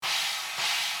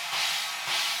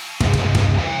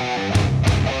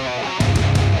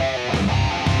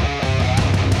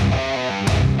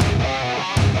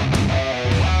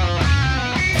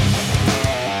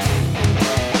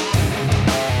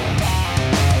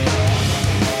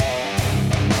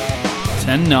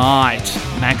Tonight,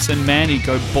 Max and Manny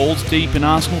go balls deep in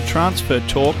Arsenal transfer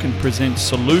talk and present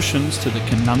solutions to the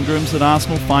conundrums that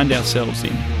Arsenal find ourselves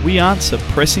in. We answer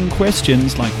pressing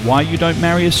questions like why you don't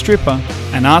marry a stripper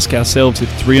and ask ourselves if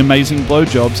 3 amazing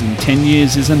blowjobs in 10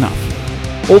 years is enough.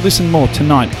 All this and more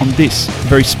tonight on this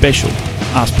very special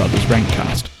Ask Brothers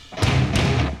Rankcast.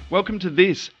 Welcome to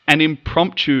this, an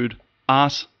impromptu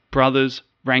Ask Brothers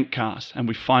Rankcast, and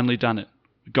we've finally done it.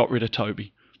 We got rid of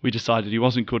Toby. We decided he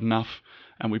wasn't good enough,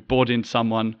 and we brought in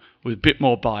someone with a bit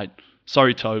more bite.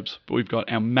 Sorry, Tobes, but we've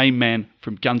got our main man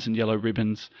from Guns and Yellow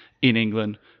Ribbons in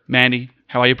England. Manny,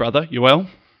 how are you, brother? You well?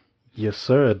 Yes,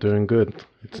 sir. Doing good.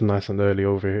 It's nice and early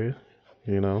over here,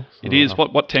 you know. So It is.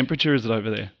 What temperature is it over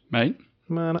there, mate?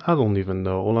 Man, I don't even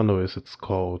know. All I know is it's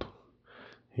cold.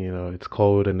 You know, it's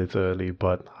cold and it's early,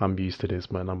 but I'm used to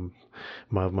this, man.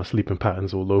 My sleeping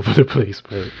pattern's all over the place,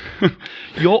 bro.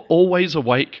 You're always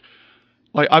awake.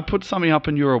 Like, I put something up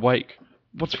and you're awake.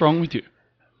 What's wrong with you?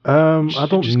 I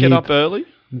don't just need, get up early?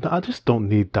 I just don't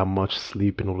need that much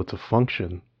sleep in order to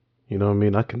function. You know what I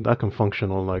mean? I can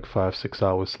function on like 5-6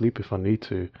 hours sleep if I need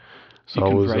to. So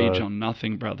you can rage on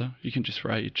nothing, brother. You can just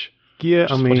rage. Yeah,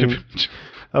 Just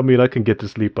I mean, I can get to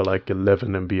sleep at like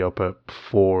 11 and be up at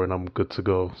 4 and I'm good to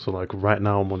go. So like right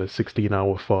now I'm on a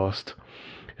 16-hour fast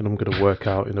and I'm going to work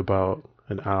out in about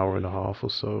an hour and a half or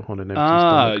so on an empty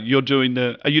stomach.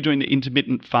 Are you doing the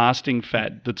intermittent fasting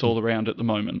fad that's all around at the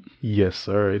moment? Yes,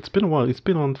 sir. It's been a while. It's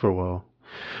been on for a while.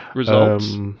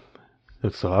 Results?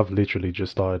 So I've literally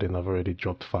just started and I've already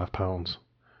dropped 5 pounds.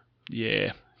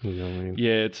 Yeah. You know what I mean?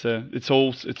 Yeah, that's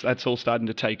all starting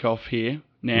to take off here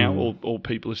now. All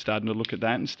people are starting to look at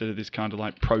that instead of this kind of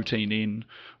like protein in,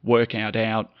 workout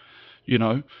out, you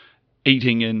know,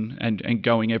 eating and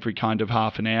going every kind of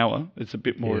half an hour. It's a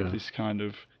bit more of this kind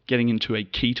of getting into a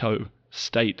keto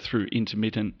state through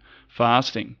intermittent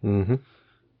fasting. Mm-hmm.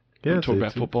 Yeah. Talk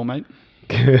about football, mate.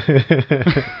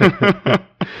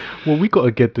 Well, we got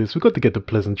to get the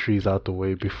pleasantries out the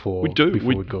way before we go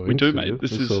we into do, mate. it.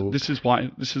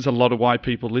 This is a lot of why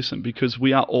people listen, because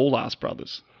we are all Arse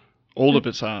brothers. All of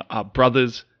us are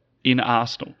brothers in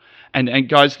Arsenal. And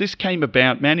guys, this came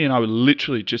about. Manny and I were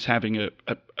literally just having a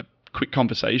quick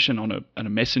conversation on a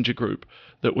messenger group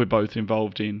that we're both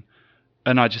involved in,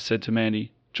 and I just said to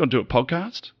Manny, "Do you want to do a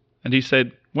podcast?" And he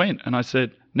said, "When?" And I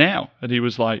said, "Now." And he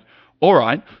was like, "All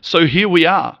right." So here we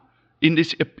are in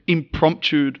this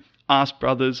impromptu Ask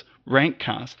Brothers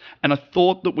Rankcast, and I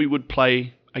thought that we would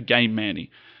play a game,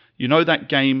 Manny. You know that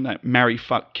game, that marry,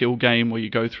 fuck, kill game, where you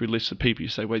go through lists of people, you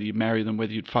say whether you marry them,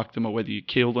 whether you'd fuck them, or whether you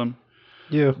kill them?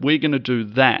 Yeah. We're going to do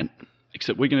that,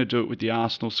 except we're going to do it with the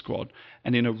Arsenal squad.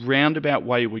 And in a roundabout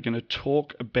way, we're going to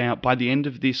talk about, by the end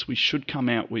of this, we should come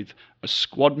out with a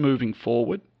squad moving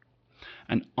forward,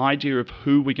 an idea of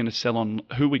who we're going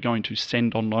to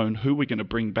send on loan, who we're going to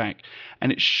bring back.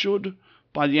 And it should,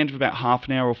 by the end of about half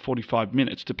an hour or 45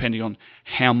 minutes, depending on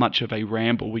how much of a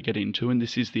ramble we get into, and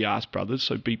this is the Ask Brothers,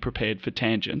 so be prepared for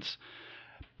tangents.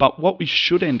 But what we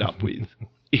should end up with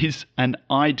is an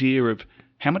idea of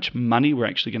how much money we're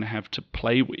actually going to have to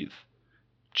play with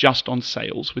just on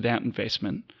sales without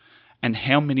investment, and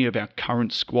how many of our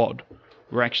current squad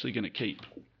we're actually going to keep.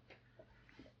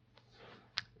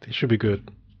 This should be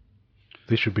good.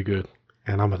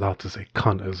 And I'm allowed to say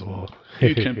cunt as well.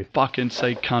 You can fucking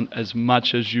say cunt as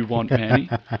much as you want, Manny.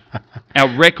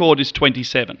 Our record is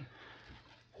 27.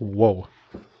 Whoa.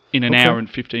 In an hour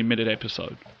and 15-minute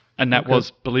episode. And that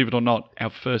was, believe it or not,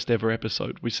 our first ever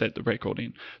episode we set the record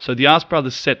in. So the Ask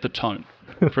Brothers set the tone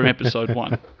from episode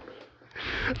 1.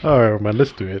 All right, man,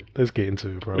 let's do it. Let's get into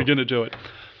it, bro. We're going to do it.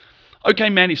 Okay,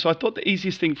 Manny, so I thought the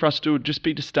easiest thing for us to do would just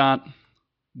be to start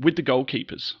with the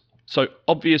goalkeepers. So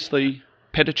obviously,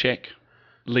 Petr Cech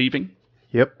leaving.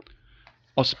 Yep.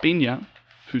 Ospina,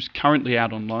 who's currently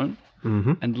out on loan.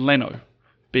 Mm-hmm. And Leno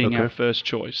being our first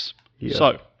choice. Yeah.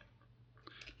 So,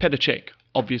 Petr Cech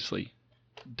obviously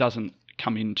doesn't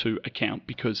come into account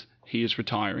because he is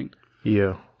retiring.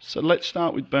 Yeah. So let's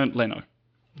start with Bernd Leno.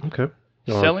 Okay.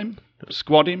 Sell him,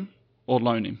 squad him, or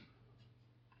loan him?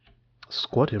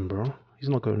 Squad him, bro. He's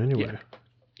not going anywhere.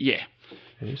 Yeah.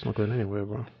 He's not going anywhere,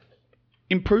 bro.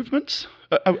 Improvements?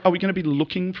 Are we going to be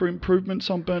looking for improvements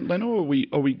on Bernd Leno, or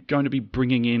are we going to be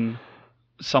bringing in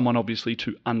someone obviously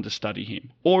to understudy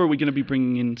him? Or are we going to be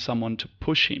bringing in someone to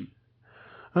push him?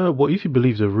 Well, if you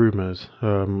believe the rumours,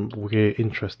 we're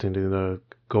interested in a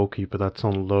goalkeeper that's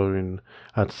on loan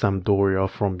at Sampdoria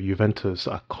from Juventus.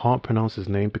 I can't pronounce his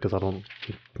name because I don't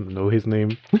know his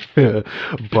name, but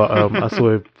I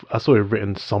saw it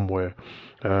written somewhere.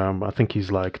 I think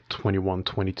he's like 21,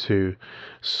 22.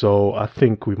 So I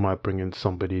think we might bring in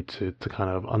somebody to kind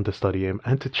of understudy him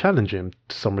and to challenge him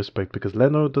to some respect because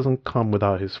Leno doesn't come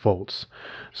without his faults.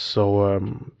 So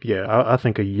yeah, I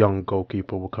think a young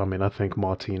goalkeeper will come in. I think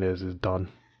Martinez is done.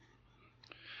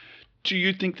 Do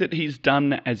you think that he's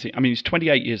done he's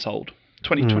 28 years old.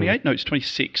 28? No, he's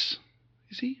 26.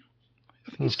 Is he?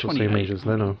 I think he's 28. Same age as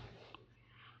Leno.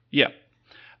 Yeah.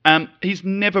 He's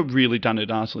never really done it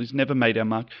at Arsenal. He's never made our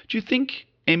mark. Do you think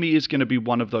Emmy is going to be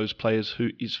one of those players who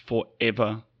is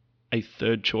forever a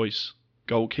third choice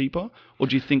goalkeeper? Or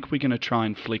do you think we're going to try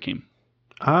and flick him?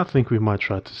 I think we might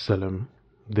try to sell him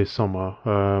this summer.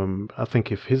 I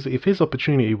think if his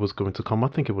opportunity was going to come, I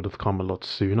think it would have come a lot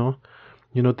sooner,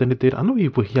 than it did. I know he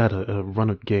had a run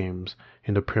of games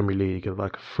in the Premier League,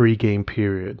 like a 3-game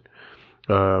period.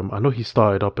 I know he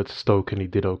started up at Stoke and he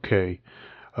did okay.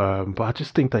 But I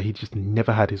just think that he just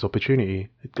never had his opportunity.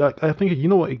 I think,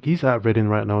 he's at Reading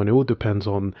right now, and it all depends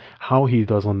on how he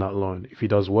does on that loan. If he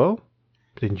does well,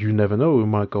 then you never know. We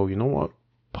might go, you know what,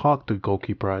 park the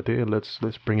goalkeeper idea. Let's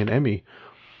bring in Emmy.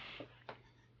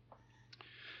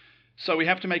 So we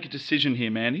have to make a decision here,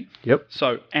 Manny. Yep.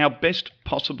 So our best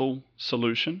possible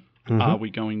solution, are we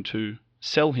going to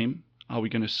sell him, are we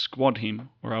going to squad him,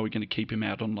 or are we going to keep him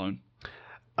out on loan?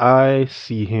 I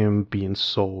see him being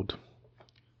sold.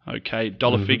 Okay,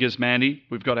 dollar figures, Manny.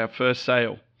 We've got our first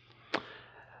sale.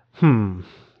 If I'm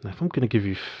going to give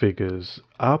you figures,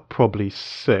 I'll probably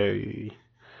say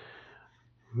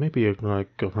maybe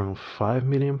like around £5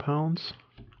 million.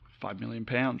 £5 million.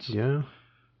 Yeah.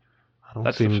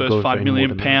 That's the first £5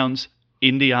 million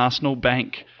in the Arsenal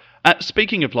bank.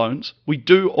 Speaking of loans, we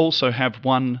do also have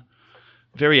one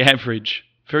very average,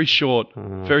 very short,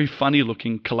 very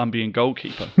funny-looking Colombian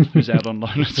goalkeeper who's out on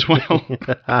loan as well.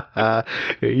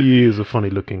 He is a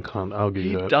funny-looking cunt. I'll give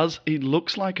you that. He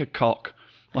looks like a cock.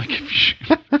 Like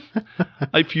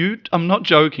I'm not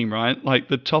joking, right? Like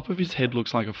the top of his head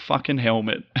looks like a fucking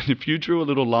helmet, and if you drew a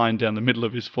little line down the middle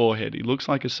of his forehead, he looks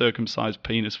like a circumcised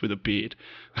penis with a beard.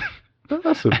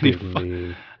 That's a bit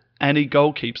mean. And he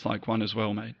goalkeeps like one as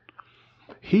well, mate.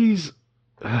 He's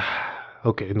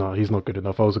okay. No, he's not good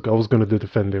enough. I was going to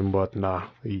defend him, but nah,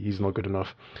 he's not good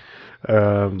enough.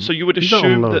 So you would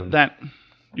assume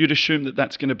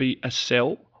that's going to be a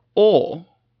sell, or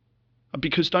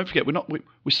because don't forget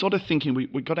we're sort of thinking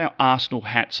we got our Arsenal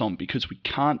hats on because we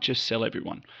can't just sell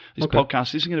everyone. This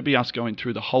podcast isn't going to be us going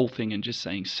through the whole thing and just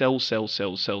saying sell, sell,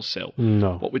 sell, sell, sell.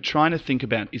 No. What we're trying to think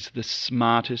about is the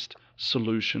smartest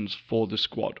solutions for the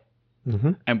squad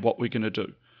and what we're going to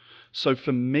do. So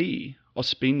for me,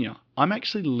 Ospina, I'm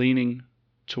actually leaning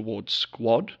towards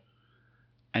squad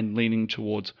and leaning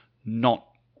towards not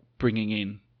bringing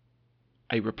in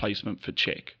a replacement for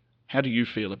Cech. How do you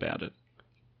feel about it?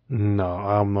 No,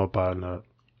 I'm not buying that.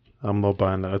 I'm not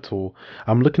buying that at all.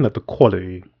 I'm looking at the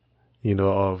quality,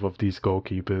 of these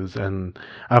goalkeepers, and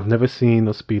I've never seen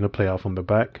Ospina play out from the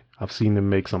back. I've seen him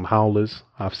make some howlers.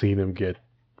 I've seen him get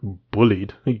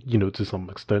bullied, to some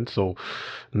extent. So,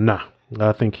 nah,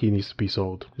 I think he needs to be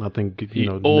sold. I think, he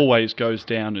always goes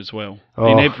down as well.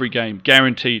 In every game,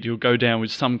 guaranteed, he'll go down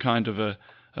with some kind of a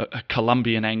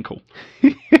Colombian ankle.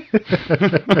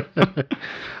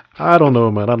 I don't know,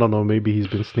 man. I don't know. Maybe he's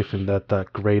been sniffing that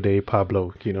grade A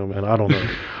Pablo, man. I don't know.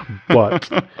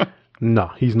 But,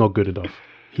 nah, he's not good enough.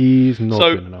 He's not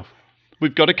good enough.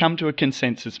 We've got to come to a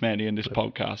consensus, Manny, in this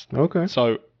podcast. Okay.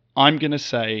 So I'm going to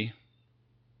say,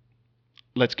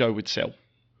 let's go with sell.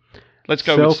 Let's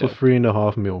go with sell. For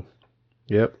 $3.5 million.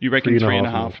 Yep. You reckon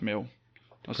 3.5 mil?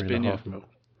 I'll spin you. 3.5 million.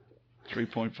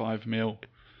 3.5 mil.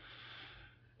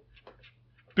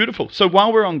 Beautiful. So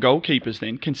while we're on goalkeepers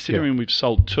then, considering we've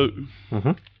sold 2,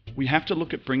 we have to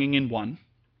look at bringing in 1.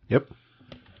 Yep.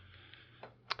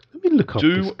 Let me look up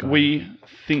this guy. Do we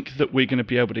think that we're going to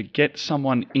be able to get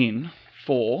someone in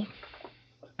for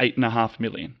 8.5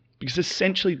 million? Because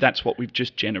essentially that's what we've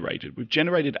just generated. We've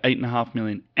generated 8.5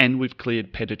 million and we've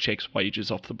cleared Petr Cech's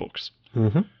wages off the books.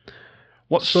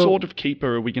 What sort of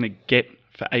keeper are we going to get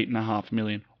for 8.5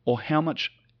 million? Or how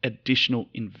much additional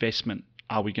investment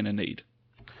are we going to need?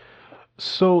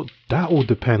 So that all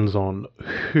depends on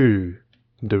who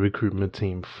the recruitment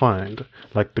team find.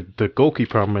 Like the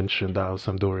goalkeeper I mentioned out of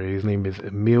Sampdoria, his name is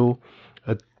Emil.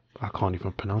 I can't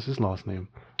even pronounce his last name.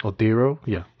 Odero?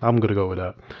 Yeah, I'm going to go with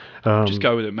that. Just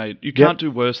go with it, mate. You can't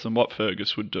do worse than what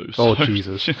Fergus would do. So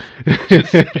Jesus.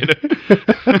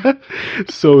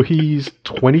 So he's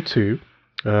 22.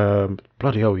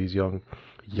 Bloody hell, he's young.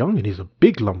 Young, and he's a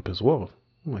big lump as well.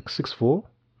 Like 6'4".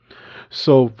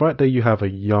 So right there you have a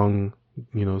young,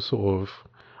 sort of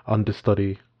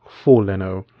understudy for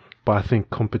Leno. but I think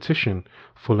competition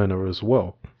for Leno as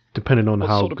well, depending on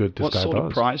how good this guy does. What sort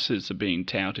of prices are being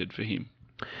touted for him?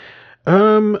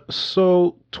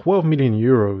 So 12 million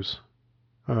euros.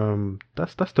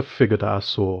 That's the figure that I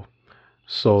saw.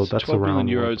 So that's 12 around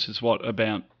million euros is what,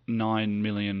 about £9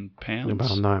 million?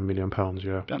 About £9 million,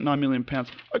 yeah. About £9 million.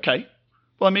 Okay.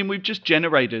 Well, I mean, we've just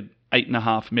generated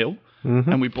 8.5 mil,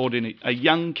 and we brought in a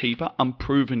young keeper,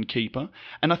 unproven keeper,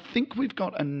 and I think we've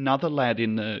got another lad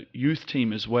in the youth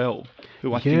team as well,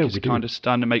 who I think is kind of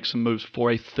starting to make some moves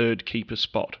for a third keeper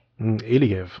spot.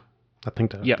 Iliev, I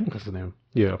think that's the name.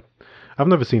 Yeah, I've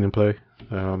never seen him play.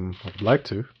 I'd like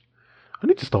to. I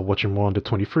need to start watching more under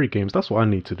 23 games. That's what I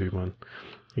need to do, man.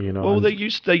 You know. Well, they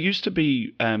used to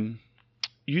be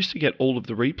used to get all of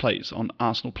the replays on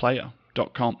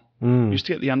ArsenalPlayer.com. Used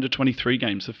to get the under 23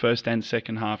 games, the first and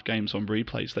second half games on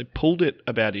replays. They pulled it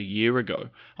about a year ago.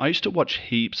 I used to watch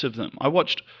heaps of them. I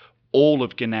watched all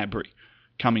of Gnabry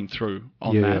coming through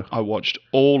on that. I watched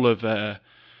all of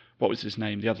what was his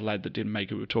name? The other lad that didn't make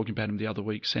it. We were talking about him the other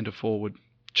week, centre forward,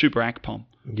 Chuba Akpom.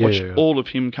 Watched all of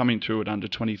him coming through at under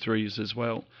 23s as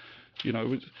well. You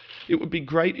know, it would be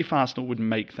great if Arsenal would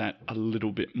make that a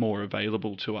little bit more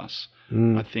available to us.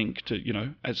 I think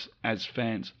as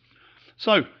fans.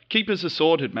 So, keepers are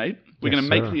sorted, mate. We're going to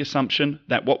make the assumption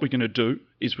that what we're going to do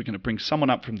is we're going to bring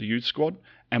someone up from the youth squad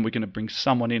and we're going to bring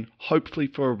someone in, hopefully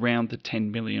for around the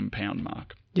 £10 million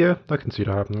mark. Yeah, I can see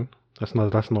that happening. That's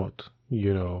not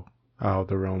out of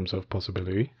the realms of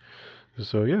possibility.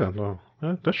 So,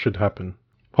 that should happen,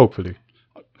 hopefully.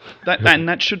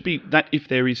 That should be, that if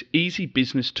there is easy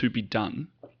business to be done,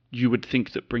 you would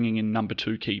think that bringing in number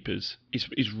 2 keepers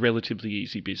is relatively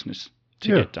easy business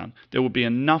to get done. There will be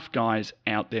enough guys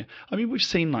out there. I mean, we've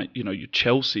seen your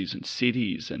Chelseas and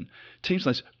Cities and teams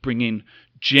like this bring in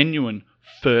genuine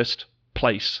first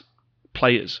place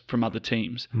players from other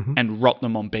teams and rot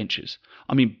them on benches.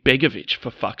 I mean, Begovic, for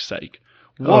fuck's sake.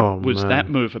 What was that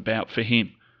move about for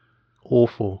him?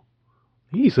 Awful.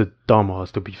 He's a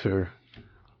dumbass, to be fair.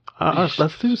 I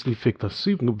seriously think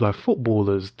that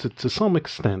footballers, to some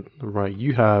extent, right,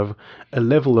 you have a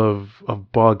level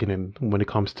of bargaining when it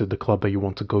comes to the club that you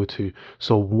want to go to.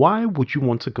 So why would you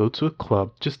want to go to a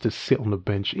club just to sit on the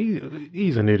bench?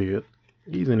 He's an idiot.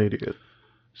 He's an idiot.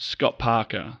 Scott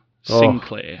Parker,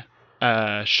 Sinclair,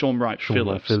 Sean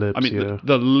Wright-Phillips. I mean,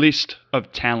 the list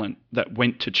of talent that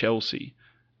went to Chelsea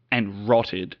and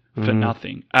rotted for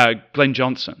nothing. Glenn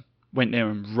Johnson went there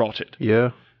and rotted. Yeah.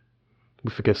 We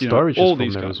forget Sturridge is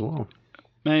from there as well.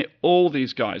 Mate, all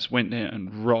these guys went there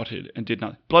and rotted and did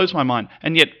nothing. Blows my mind.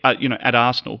 And yet, at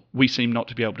Arsenal, we seem not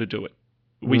to be able to do it.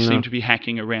 We seem to be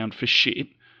hacking around for shit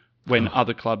when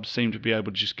other clubs seem to be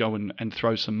able to just go and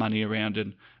throw some money around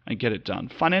and get it done.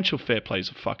 Financial fair play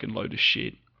is a fucking load of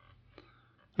shit.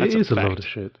 That's it is a load of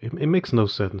shit. It makes no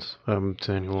sense to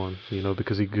anyone,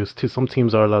 because some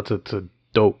teams are allowed to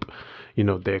dope,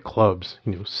 their clubs,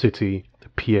 City, the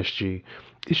PSG.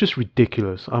 It's just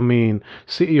ridiculous. I mean,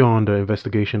 City are under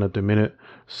investigation at the minute,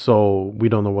 so we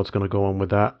don't know what's going to go on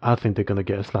with that. I think they're going to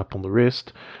get a slap on the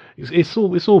wrist. It's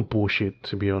all bullshit,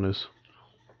 to be honest.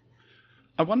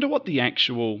 I wonder what the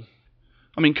actual...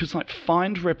 I mean, because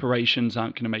fined reparations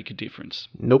aren't going to make a difference.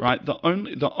 Nope. Right? The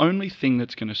only thing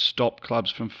that's going to stop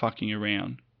clubs from fucking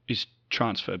around is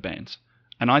transfer bans.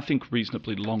 And I think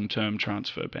reasonably long-term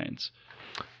transfer bans.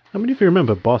 I mean, if you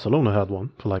remember, Barcelona had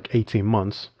one for 18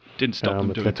 months. Didn't stop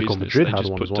them doing Atletico business. Madrid they had just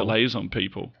one put as well. delays on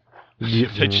people. Yeah.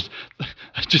 They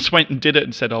just went and did it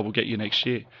and said, "Oh, we'll get you next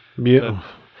year." Yeah.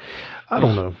 I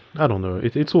don't know.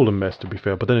 It's all a mess, to be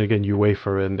fair. But then again,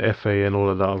 UEFA and FA and all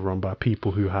of that are run by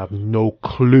people who have no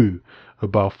clue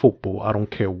about football. I don't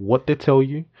care what they tell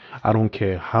you. I don't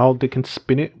care how they can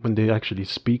spin it when they actually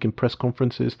speak in press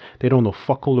conferences. They don't know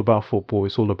fuck all about football.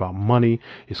 It's all about money.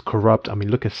 It's corrupt. I mean,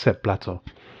 look at Sepp Blatter.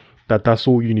 That's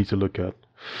all you need to look at.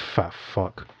 Fat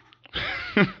fuck.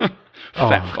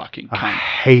 Fat fucking cunt. I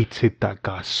hated that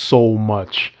guy so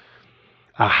much.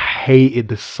 I hated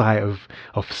the sight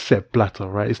of Sepp Blatter,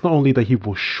 right? It's not only that he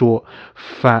was short,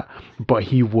 fat, but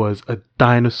he was a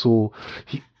dinosaur.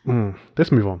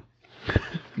 Let's move on.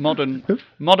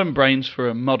 Modern brains for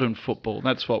a modern football.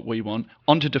 That's what we want.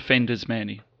 On to defenders,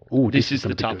 Manny. Ooh, this is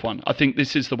the tough one. I think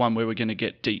this is the one where we're going to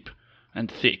get deep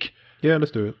and thick. Yeah,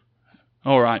 let's do it.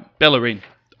 All right, Bellerin.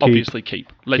 Obviously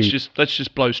keep. Let's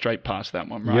just blow straight past that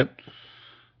one, right? Yep.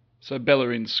 So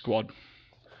Bellerin's squad.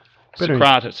 Bellerin.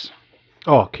 Socrates.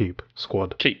 Oh, keep.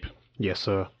 Squad. Keep. Yes,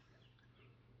 sir.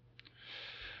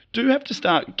 Do have to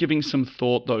start giving some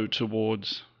thought, though,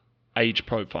 towards age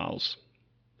profiles.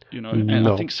 And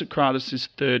No. I think Socrates is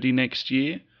 30 next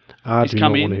year. I He's do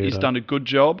come not in. want to hear He's that. done a good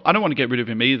job. I don't want to get rid of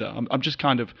him either. I'm just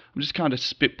kind of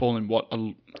spitballing what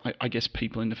I guess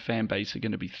people in the fan base are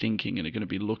going to be thinking and are going to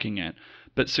be looking at.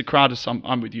 But Socrates,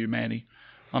 I'm with you, Manny.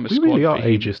 I'm a We squad really are for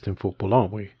him. ageist in football,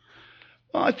 aren't we?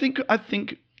 Well, I think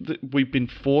that we've been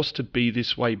forced to be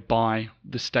this way by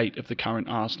the state of the current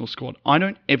Arsenal squad. I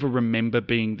don't ever remember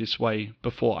being this way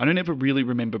before. I don't ever really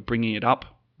remember bringing it up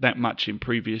that much in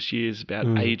previous years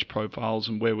about age profiles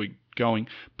and where we're going.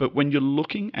 But when you're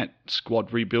looking at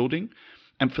squad rebuilding,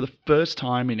 and for the first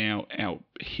time in our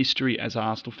history as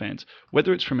Arsenal fans,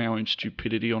 whether it's from our own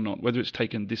stupidity or not, whether it's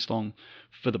taken this long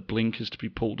for the blinkers to be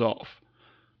pulled off,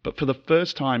 but for the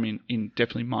first time in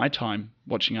definitely my time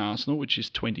watching Arsenal, which is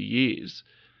 20 years,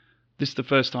 this is the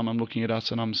first time I'm looking at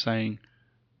us and I'm saying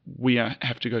we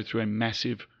have to go through a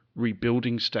massive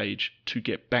rebuilding stage to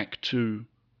get back to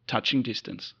touching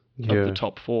distance of the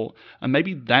top four. And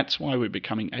maybe that's why we're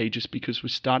becoming ageist, because we're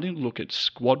starting to look at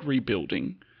squad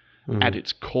rebuilding at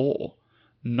its core,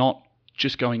 not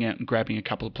just going out and grabbing a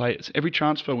couple of players. Every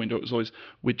transfer window, it was always,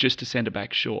 we're just a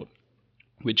centre-back short.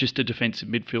 We're just a defensive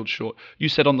midfield short. You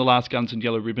said on the last Guns and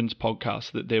Yellow Ribbons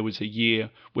podcast that there was a year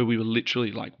where we were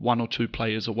literally like 1 or 2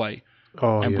 players away,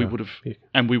 we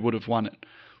would have won it.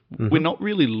 We're not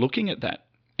really looking at that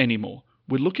anymore.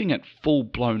 We're looking at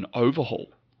full-blown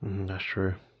overhaul. That's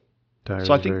true.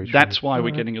 So I think that's why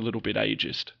we're getting a little bit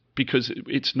ageist, because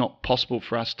it's not possible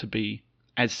for us to be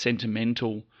as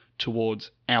sentimental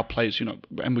towards our players, and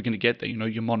we're going to get there.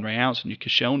 Your Monreals and your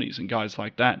Koscielnys and guys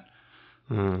like that.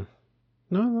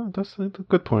 No, that's a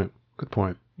good point. Good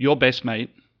point. Your best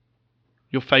mate,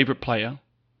 your favourite player,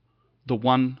 the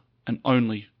one and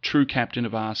only true captain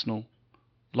of Arsenal,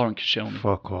 Laurent Koscielny.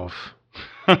 Fuck off.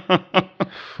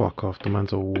 Fuck off. The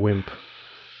man's a wimp.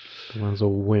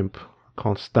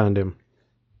 Can't stand him.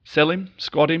 Sell him?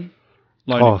 Squad him?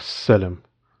 Loan him? Sell him.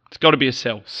 It's got to be a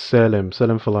sell. Sell him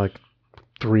for like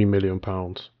 £3 million.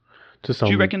 Do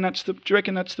you reckon that's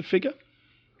the figure?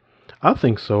 I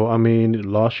think so. I mean,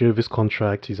 last year of his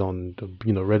contract, he's on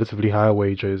relatively high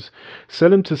wages.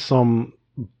 Sell him to some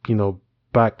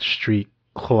back street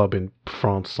club in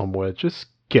France somewhere. Just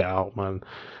get out, man.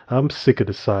 I'm sick of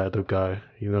the sight of the guy.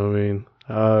 You know what I mean?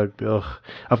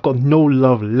 I've got no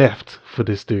love left for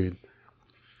this dude.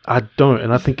 I don't,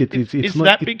 and I think it's is not,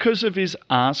 that because of his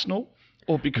Arsenal,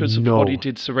 or because of what he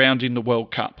did surrounding the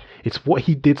World Cup? It's what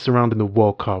he did surrounding the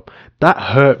World Cup. That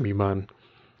hurt me, man.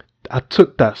 I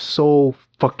took that so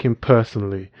fucking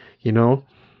personally,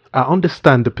 I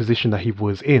understand the position that he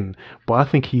was in, but I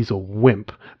think he's a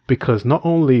wimp, because not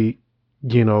only,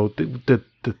 the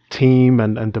team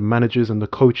and the managers and the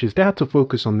coaches, they had to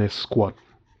focus on their squad.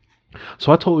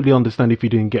 So I totally understand if you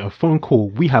didn't get a phone call,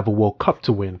 we have a World Cup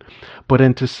to win. But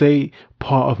then to say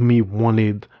part of me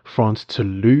wanted France to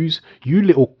lose, you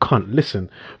little cunt, listen,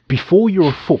 before you're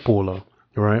a footballer,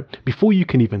 right? Before you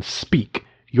can even speak,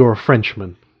 you're a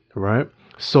Frenchman, right?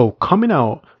 So coming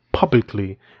out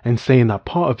publicly and saying that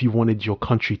part of you wanted your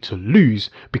country to lose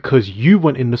because you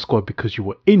weren't in the squad because you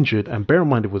were injured, and bear in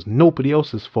mind it was nobody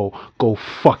else's fault, go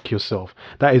fuck yourself.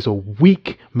 That is a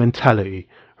weak mentality.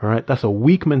 Alright, that's a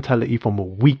weak mentality from a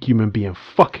weak human being.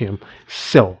 Fuck him.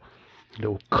 Sell.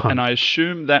 Little cunt. And I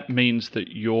assume that means that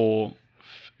your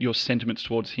sentiments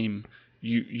towards him,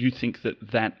 you think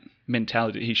that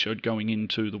mentality he showed going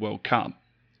into the World Cup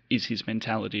is his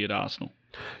mentality at Arsenal.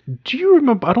 Do you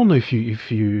remember? I don't know if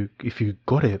you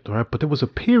got it, right? But there was a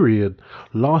period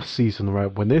last season,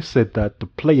 right, when they said that the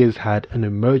players had an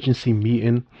emergency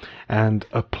meeting, and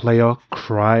a player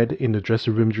cried in the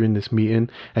dressing room during this meeting,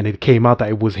 and it came out that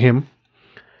it was him.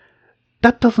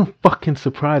 That doesn't fucking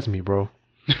surprise me, bro.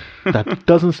 That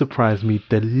doesn't surprise me.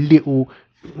 The little,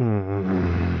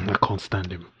 I can't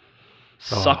stand him.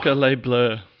 Sucker les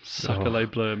bleus. Sucker les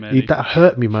bleus, man. That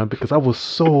hurt me, man, because I was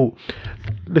so...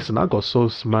 Listen, I got so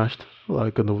smashed,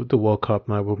 like, in the World Cup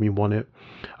night when we won it.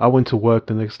 I went to work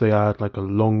the next day. I had, like, a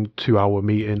long 2-hour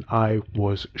meeting. I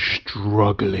was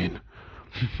struggling.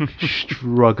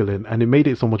 And it made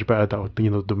it so much better that,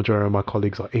 the majority of my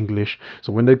colleagues are English.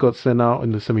 So when they got sent out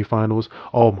in the semi-finals,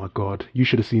 oh, my God, you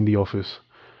should have seen The Office.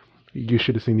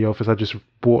 I just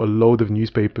bought a load of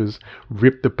newspapers,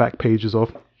 ripped the back pages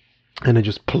off, and then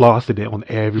just plastered it on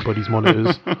everybody's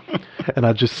monitors. And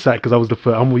I just sat, because I was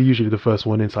I'm usually the first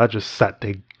one in, so I just sat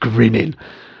there grinning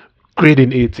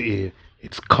ear to ear.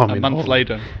 It's coming. A month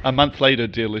later,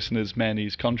 dear listeners,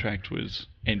 Manny's contract was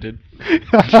ended. It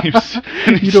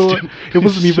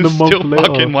wasn't even a month later.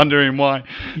 Still fucking wondering why.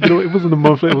 It wasn't a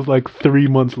month later. It was like 3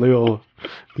 months later.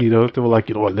 They were like,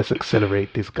 what, let's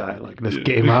accelerate this guy. Like, let's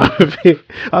get him out of it.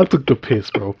 I took the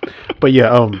piss, bro. But yeah,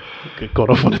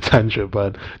 got off on a tangent,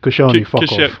 but Koscielny, fuck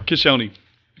off. Koscielny.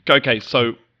 Okay,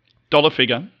 so dollar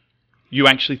figure. You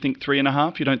actually think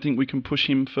 3.5? You don't think we can push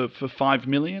him for 5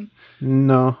 million?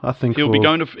 No, I think He'll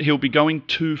be going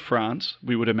to France,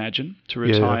 we would imagine, to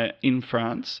retire in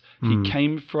France. He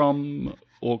came from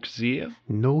Auxerre.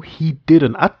 No, he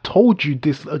didn't. I told you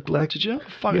this. Did you?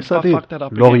 Yes, I did. Fucked that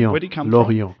up Lorient. again. Where'd he come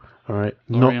Lorient. All right.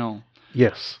 from? Lorient.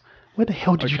 Yes. Where the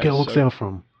hell did you get Auxerre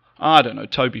from? I don't know.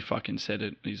 Toby fucking said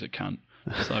it. He's a cunt.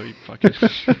 So he fucking...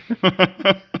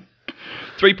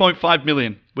 3.5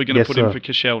 million. We're going to put him for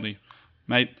Koscielny.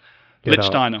 Mate,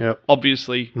 Lichtsteiner,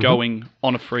 obviously going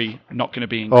on a free, not going to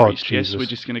be increased. Yes, we're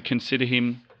just going to consider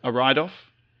him a write-off.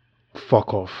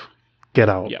 Fuck off. Get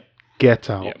out. Yep. Get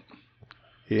out. Yep.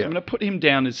 Yeah. So I'm going to put him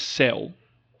down as sell,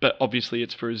 but obviously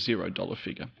it's for a $0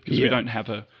 figure because we don't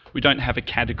have a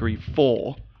category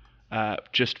for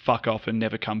just fuck off and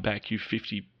never come back, you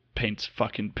 50 pence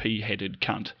fucking pea-headed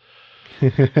cunt.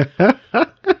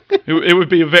 It would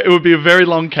be a very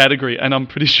long category, and I'm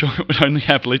pretty sure it would only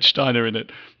have Lichtsteiner in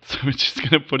it. So we're just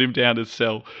going to put him down as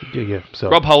sell. Yeah.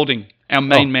 Sell. Rob Holding, our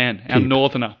main man, our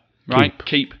northerner, right?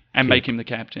 Keep and Keep. make him the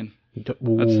captain. That's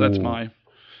why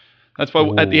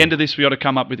Ooh. at the end of this we ought to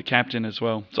come up with a captain as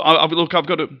well. So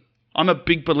I'm a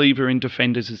big believer in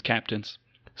defenders as captains.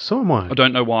 So am I. I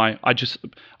don't know why. I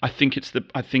think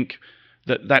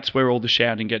that's where all the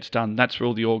shouting gets done. That's where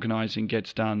all the organising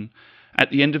gets done. At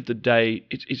the end of the day,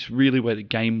 it's really where the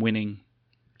game winning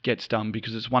gets done,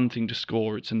 because it's one thing to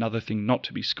score, it's another thing not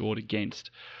to be scored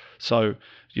against. So,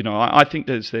 I think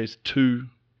there's two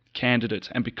candidates,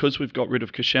 and because we've got rid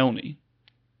of Koscielny,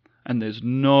 and there's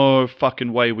no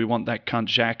fucking way we want that cunt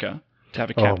Xhaka to have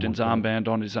a captain's armband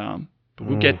on his arm. But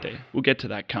we'll get there. We'll get to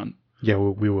that cunt. Yeah,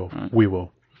 we will. Right? We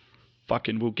will.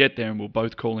 Fucking, we'll get there and we'll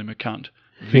both call him a cunt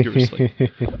vigorously.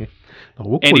 No,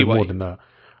 we'll call him more than that.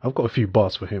 I've got a few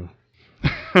bars for him.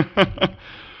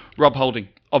 Rob Holding,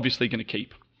 obviously going to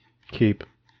keep. Keep.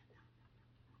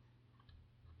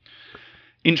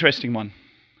 Interesting one.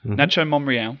 Nacho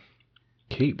Monreal.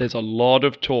 Keep. There's a lot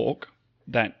of talk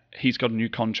that he's got a new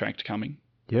contract coming.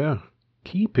 Yeah.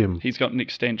 Keep him. He's got an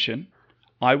extension.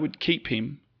 I would keep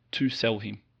him to sell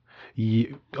him.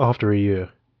 After a year.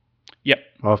 Yep.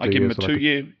 I give him a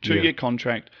two-year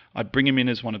contract. I'd bring him in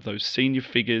as one of those senior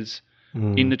figures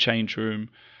in the change room.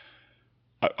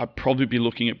 I'd probably be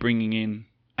looking at bringing in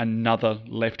another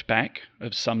left back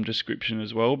of some description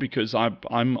as well, because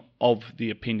I'm of the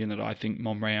opinion that I think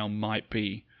Monreal might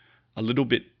be a little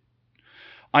bit...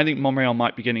 I think Monreal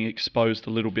might be getting exposed a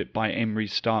little bit by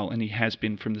Emery's style, and he has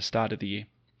been from the start of the year.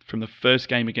 From the first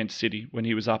game against City, when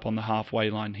he was up on the halfway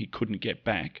line, he couldn't get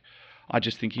back. I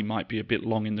just think he might be a bit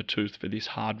long in the tooth for this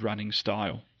hard-running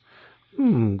style. I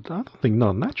don't think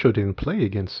Nacho didn't play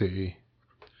against City.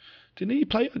 Didn't he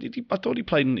play? I thought he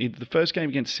played in either the first game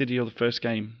against City or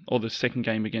the second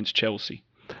game against Chelsea,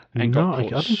 and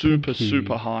got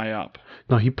super high up.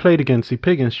 No, he played against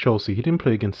Chelsea. He didn't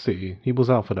play against City. He was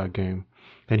out for that game,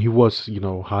 and he was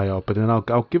high up. But then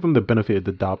I'll give him the benefit of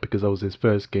the doubt, because that was his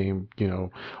first game.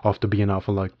 After being out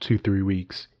for like 2-3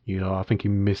 weeks. I think he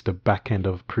missed the back end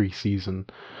of pre-season,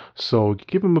 so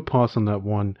give him a pass on that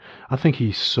one. I think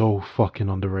he's so fucking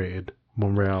underrated.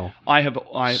 Monreal.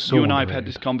 You and I have had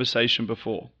this conversation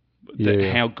before,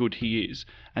 how good he is,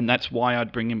 and that's why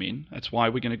I'd bring him in. That's why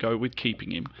we're going to go with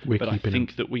keeping him. I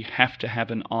think that we have to have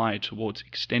an eye towards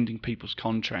extending people's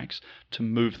contracts to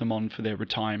move them on for their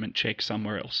retirement check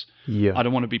somewhere else. Yeah. I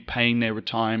don't want to be paying their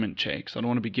retirement checks. I don't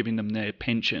want to be giving them their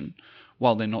pension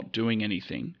while they're not doing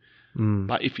anything.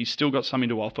 But if he's still got something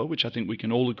to offer, which I think we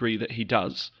can all agree that he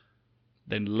does,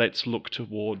 then let's look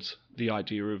towards the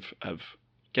idea of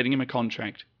getting him a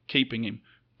contract, keeping him,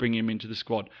 bringing him into the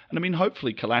squad. And I mean,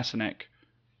 hopefully Kolasinac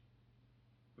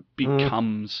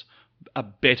becomes a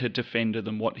better defender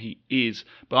than what he is.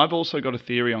 But I've also got a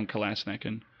theory on Kolasinac,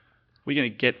 and we're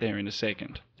going to get there in a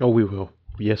second. Oh, we will.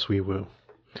 Yes, we will.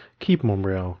 Keep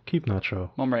Monreal. Keep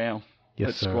Nacho. Monreal. Yes,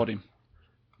 let's sir. squad him.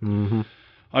 Mm-hmm.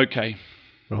 Okay.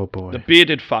 Oh, boy. The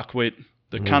bearded fuckwit,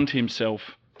 the cunt himself,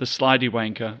 the slidey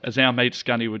wanker, as our mate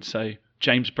Scunny would say,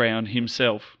 James Brown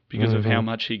himself, because of how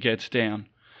much he gets down.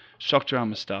 Shockjar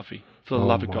Mustafi. For the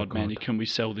love of God, Manny, can we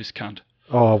sell this cunt?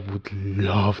 Oh, I would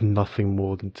love nothing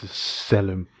more than to sell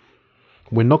him.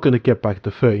 We're not going to get back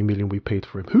the 30 million we paid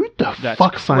for him. Who the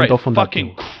fuck signed off on that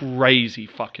deal? Fucking crazy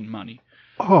fucking money.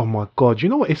 Oh my God. You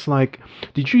know what it's like?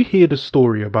 Did you hear the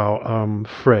story about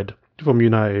Fred from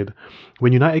United?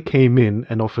 When United came in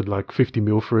and offered like 50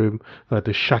 mil for him, like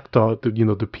the Shakhtar,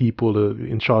 the people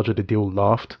in charge of the deal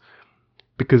laughed.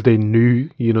 Because they knew,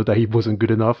 that he wasn't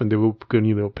good enough, and they were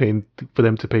going, paying for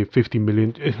them to pay 50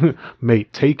 million.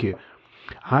 Mate, take it.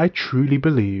 I truly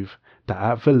believe that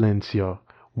at Valencia,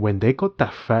 when they got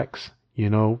that facts,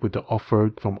 with the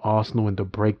offer from Arsenal and the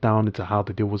breakdown into how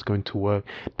the deal was going to work,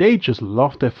 they just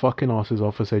laughed their fucking asses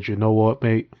off and said, you know what,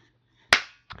 mate,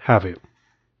 have it.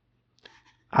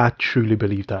 I truly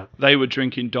believe that. They were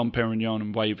drinking Dom Perignon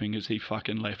and waving as he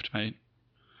fucking left, mate.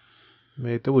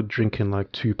 Mate, they were drinking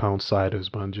like £2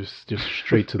 ciders, man, just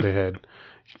straight to the head.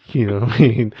 You know what I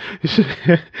mean?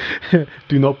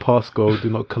 Do not pass go, do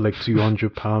not collect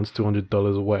 £200, $200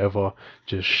 or whatever.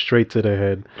 Just straight to the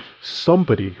head.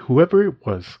 Somebody, whoever it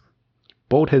was,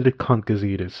 bald-headed cunt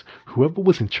Gazidis, whoever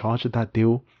was in charge of that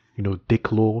deal,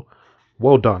 Dick Law,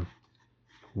 well done.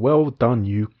 Well done,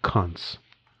 you cunts.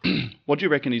 What do you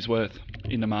reckon he's worth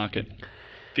in the market?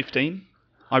 15?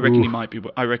 I reckon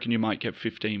I reckon you might get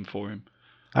 15 for him.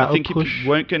 I think if you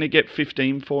weren't going to get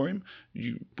 15 for him,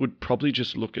 you would probably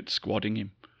just look at squadding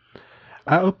him.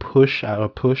 At a push,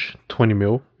 20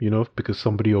 mil, because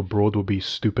somebody abroad will be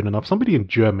stupid enough. Somebody in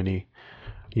Germany,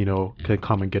 can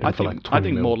come and get him for like 20 I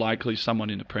think mil. more likely someone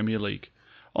in the Premier League.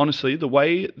 Honestly, the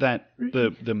way that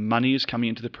the money is coming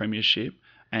into the Premiership,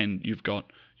 and you've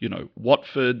got,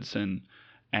 Watfords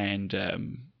and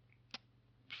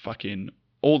fucking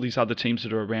all these other teams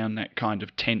that are around that kind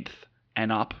of 10th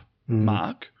and up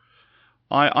mark,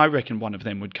 I reckon one of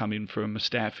them would come in for a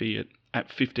Mustafi at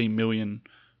 £15 million.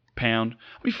 I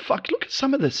mean, fuck, look at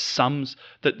some of the sums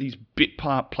that these bit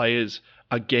part players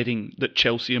are getting that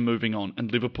Chelsea are moving on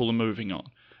and Liverpool are moving on.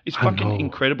 It's fucking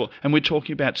incredible. And we're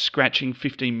talking about scratching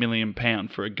 £15 million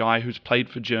for a guy who's played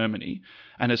for Germany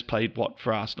and has played,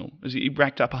 for Arsenal? Has he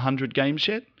racked up 100 games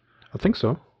yet? I think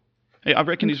so. I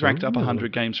reckon he's racked up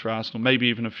 100 games for Arsenal, maybe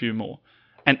even a few more.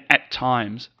 And at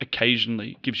times,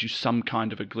 occasionally, gives you some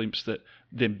kind of a glimpse that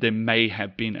there may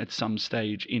have been at some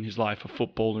stage in his life a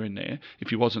footballer in there if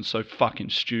he wasn't so fucking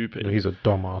stupid. He's a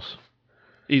dumbass.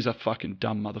 He's a fucking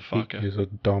dumb motherfucker. He's a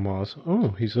dumbass. Oh,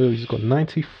 he's got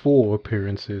 94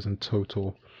 appearances in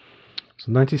total.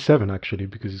 So 97 actually,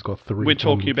 because he's got 3. We're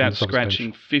talking about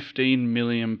scratching £15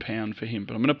 million for him,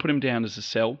 but I'm going to put him down as a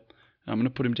sell. I'm going to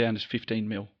put him down as 15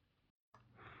 mil.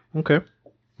 Okay,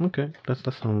 that's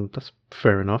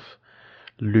fair enough.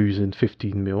 Losing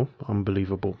 15 mil,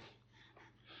 unbelievable.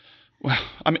 Well,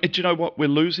 I mean, do you know what? We're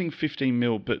losing 15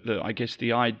 mil, but I guess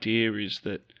the idea is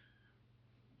that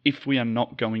if we are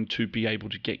not going to be able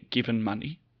to get given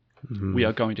money, we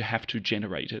are going to have to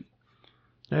generate it.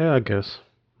 Yeah, I guess.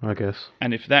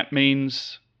 And if that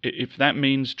means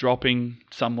dropping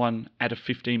someone at a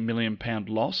 £15 million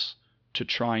loss to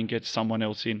try and get someone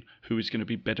else in who is going to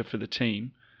be better for the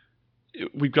team,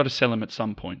 we've got to sell him at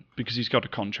some point because he's got a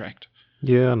contract.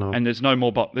 Yeah, I know. And there's no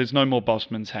more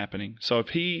Bosmans happening. So if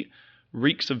he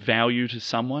reeks of value to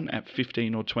someone at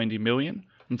 15 or 20 million,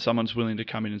 and someone's willing to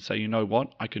come in and say, you know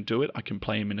what, I can do it. I can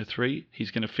play him in a 3.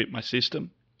 He's going to fit my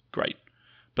system. Great.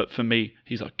 But for me,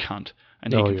 he's a cunt,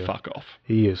 and he can fuck off.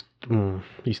 He is.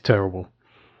 He's terrible.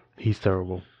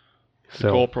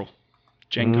 So. Corporal.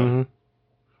 Jenko.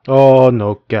 Oh,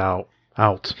 no, get out.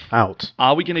 Out.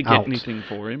 Are we going to get anything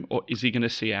for him, or is he going to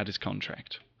see out his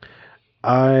contract?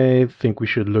 I think we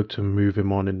should look to move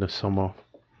him on in the summer.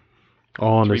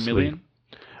 Honestly. 3 million?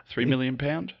 £3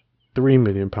 million? £3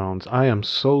 million. I am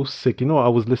so sick. I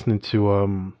was listening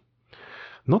to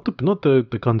not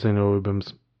the Guns N'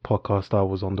 Roses podcast I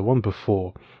was on, the one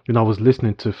before. I was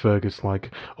listening to Fergus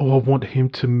like, oh, I want him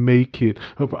to make it.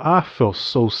 I felt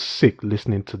so sick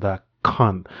listening to that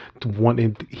cunt. To want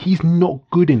him. He's not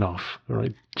good enough. All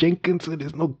right, Jenkinson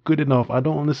is not good enough. I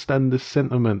don't understand the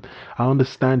sentiment. I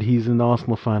understand he's an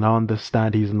Arsenal fan. I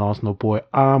understand he's an Arsenal boy.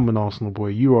 I'm an Arsenal boy.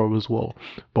 You are as well.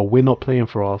 But we're not playing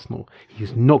for Arsenal.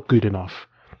 He's not good enough.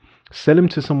 Sell him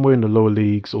to somewhere in the lower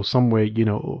leagues or somewhere,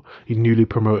 a newly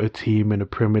promoted team in the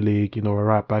Premier League, a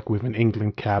right back with an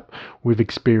England cap, with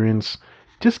experience.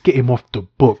 Just get him off the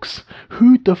books.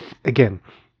 Again,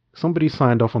 somebody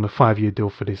signed off on a 5-year deal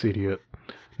for this idiot.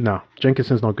 No,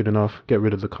 Jenkinson's not good enough. Get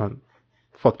rid of the cunt.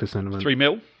 Fuck the sentiment. 3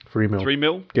 mil? 3 mil. 3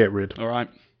 mil? Get rid. All right.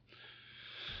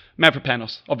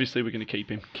 Mavropanos. Obviously, we're going to keep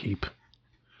him. Keep.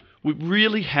 We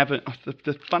really haven't.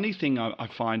 The funny thing I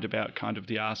find about kind of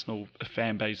the Arsenal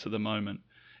fan base at the moment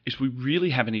is we really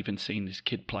haven't even seen this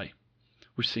kid play.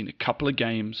 We've seen a couple of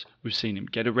games. We've seen him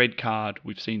get a red card.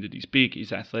 We've seen that he's big,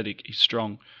 he's athletic, he's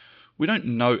strong. We don't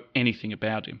know anything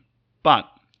about him. But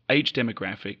age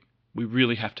demographic, we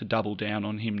really have to double down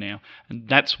on him now. And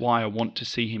that's why I want to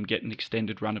see him get an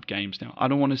extended run of games now. I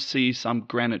don't want to see some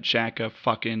Granit Xhaka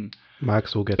fucking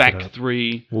Max will get back to that.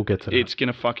 3. We'll get to that. It's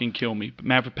going to fucking kill me. But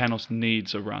Mavropanos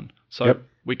needs a run. So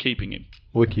we're keeping him.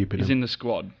 We're keeping him. He's in the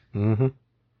squad. Mm-hmm.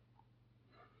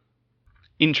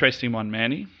 Interesting one,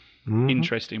 Manny. Mm-hmm.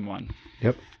 Interesting one.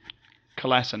 Yep.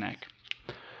 Kolasinac.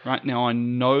 Right now, I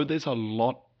know there's a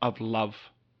lot of love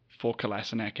for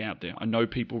Kolasinac out there. I know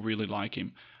people really like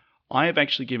him. I have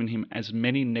actually given him as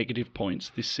many negative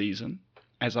points this season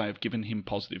as I have given him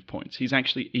positive points. He's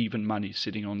actually even money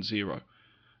sitting on 0.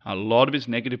 A lot of his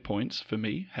negative points for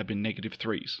me have been negative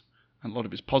 3s. And a lot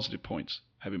of his positive points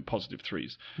have been positive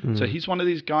 3s. So he's one of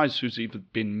these guys who's either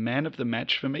been man of the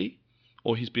match for me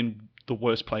or he's been the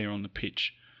worst player on the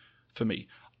pitch for me.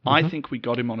 I think we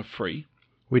got him on a free.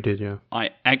 We did, yeah.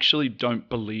 I actually don't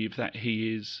believe that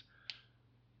he is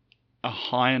a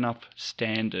high enough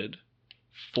standard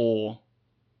for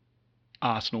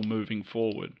Arsenal moving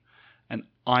forward. And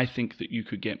I think that you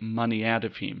could get money out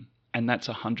of him, and that's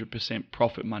 100%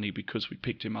 profit money because we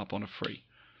picked him up on a free.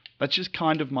 That's just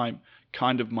kind of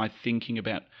my thinking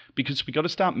about, because we got to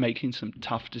start making some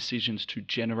tough decisions to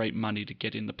generate money to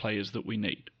get in the players that we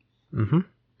need.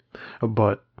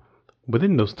 But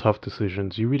within those tough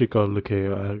decisions, you really got to look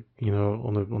at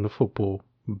on the football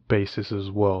basis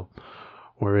as well.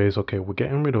 Whereas, okay, we're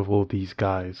getting rid of all these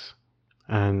guys,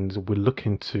 and we're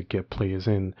looking to get players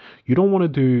in. You don't want to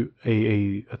do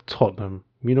a Tottenham.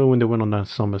 You know when they went on that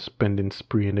summer spending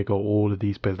spree and they got all of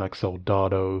these players like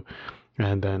Soldado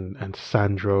and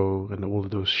Sandro and all of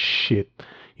those shit,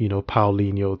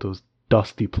 Paulinho, those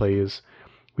dusty players.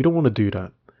 We don't want to do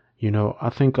that. I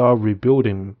think our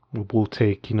rebuilding will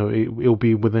take, it'll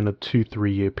be within a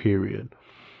 2-3 year period.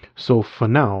 So for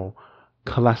now,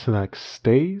 Kolasinac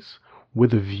stays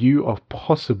with a view of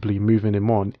possibly moving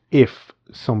him on if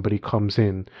somebody comes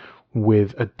in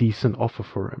with a decent offer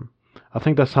for him. I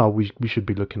think that's how we should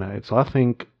be looking at it. So I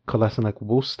think Kolasinac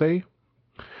will stay,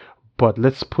 but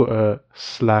let's put a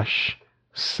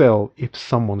 /sell if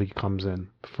somebody comes in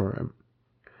for him.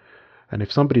 And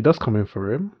if somebody does come in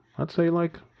for him, I'd say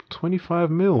like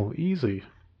 25 mil, easy.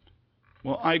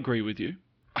 Well, I agree with you.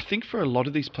 I think for a lot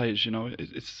of these players,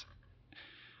 it's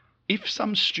if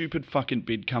some stupid fucking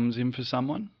bid comes in for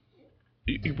someone,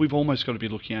 we've almost got to be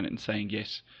looking at it and saying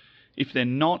yes. If they're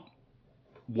not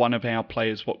one of our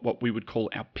players, what we would call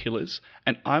our pillars,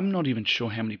 and I'm not even sure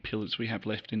how many pillars we have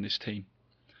left in this team.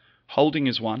 Holding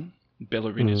is one,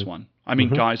 Bellerin is one. I mean,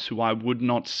 guys who I would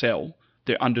not sell.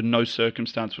 They're under no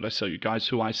circumstance would I sell you. Guys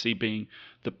who I see being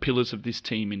the pillars of this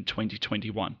team in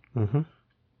 2021.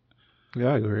 Yeah,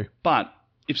 I agree. But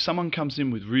if someone comes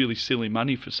in with really silly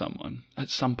money for someone, at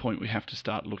some point we have to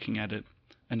start looking at it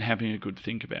and having a good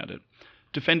think about it.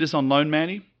 Defenders on loan,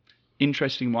 Manny.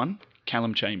 Interesting one.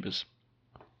 Callum Chambers.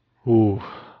 Ooh.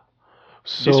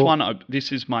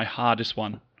 This is my hardest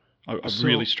one. I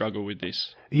really struggle with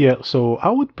this. Yeah, so I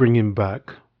would bring him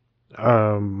back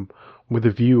with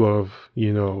a view of,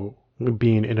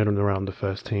 being in and around the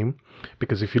first team.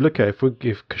 Because if you look at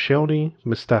if Koscielny,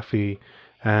 Mustafi,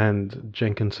 and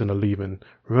Jenkinson are leaving,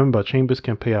 remember, Chambers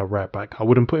can play out right back. I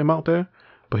wouldn't put him out there,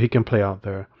 but he can play out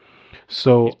there.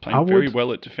 So he's playing very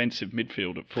well at defensive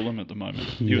midfield at Fulham at the moment.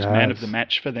 He was man of the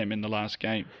match for them in the last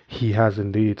game. He has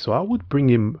indeed. So I would bring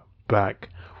him back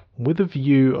with a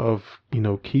view of,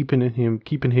 keeping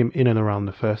him in and around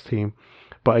the first team.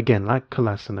 But again, like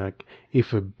Kolasinac,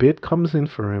 if a bid comes in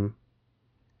for him,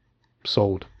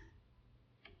 sold.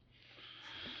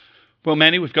 Well,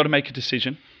 Manny, we've got to make a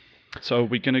decision. So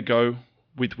we're going to go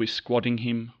with we're squadding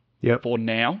him for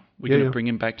now. We're going to bring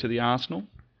him back to the Arsenal.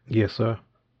 Yes, sir.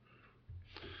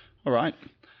 All right.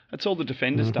 That's all the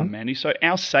defenders done, Manny. So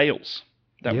our sales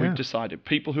that we've decided,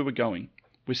 people who are going,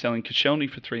 we're selling Koscielny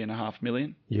for 3.5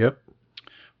 million. Yep.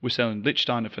 We're selling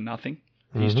Lichtsteiner for nothing.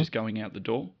 He's just going out the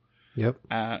door. Yep.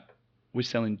 We're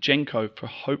selling Jenko for a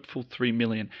hopeful 3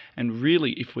 million. And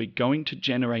really, if we're going to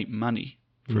generate money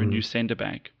for a new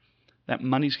centre-back, that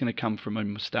money's going to come from a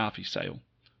Mustafi sale,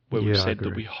 where we've said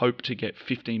that we hope to get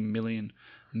 15 million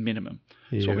minimum.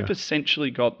 So what we've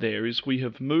essentially got there is we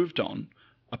have moved on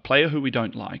a player who we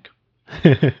don't like,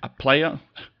 a player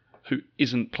who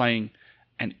isn't playing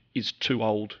and is too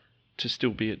old to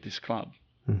still be at this club,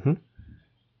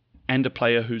 and a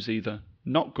player who's either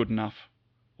not good enough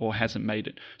or hasn't made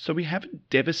it. So we haven't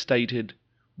devastated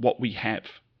what we have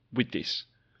with this.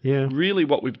 Yeah. Really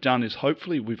what we've done is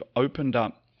hopefully we've opened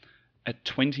up a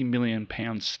 £20 million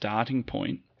starting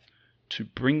point to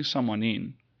bring someone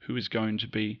in who is going to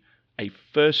be a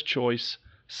first choice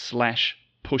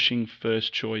 / pushing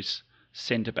first choice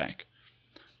centre back.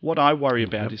 What I worry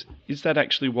about is that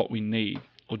actually what we need,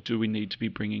 or do we need to be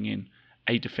bringing in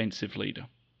a defensive leader?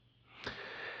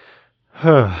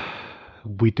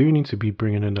 We do need to be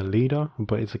bringing in a leader,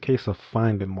 but it's a case of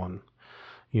finding one.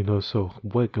 So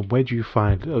where do you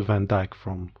find a Van Dijk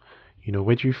from?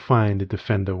 Where do you find a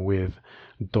defender with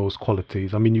those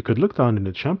qualities? I mean, you could look down in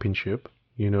the Championship,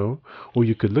 or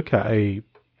you could look at a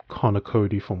Connor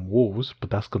Cody from Wolves,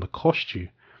 but that's going to cost you.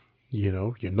 You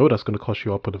know that's going to cost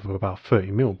you upward of about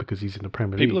 30 mil because he's in the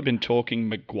Premier People have League. been talking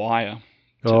Maguire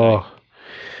today. Oh,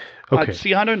 okay.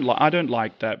 See, I don't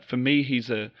like that. For me, he's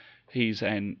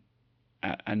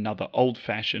another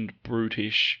old-fashioned,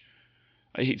 brutish.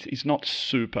 He's not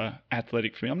super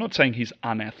athletic for me. I'm not saying he's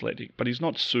unathletic, but he's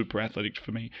not super athletic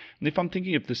for me. And if I'm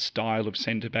thinking of the style of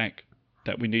centre-back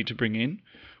that we need to bring in,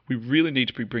 we really need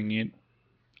to be bringing in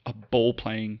a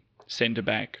ball-playing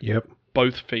centre-back, Yep.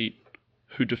 both feet,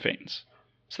 who defends.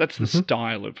 So that's the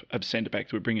style of centre-back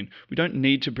that we bring in. We don't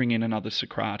need to bring in another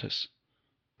Socrates.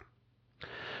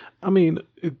 I mean,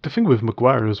 the thing with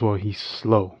Maguire as well, he's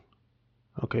slow.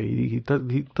 Okay, he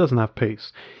doesn't have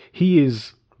pace. He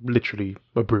is literally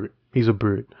a brute. He's a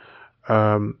brute.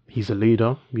 He's a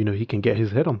leader. He can get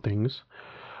his head on things.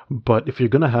 But if you're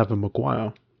gonna have a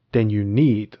Maguire, then you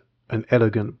need an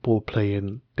elegant ball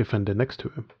playing defender next to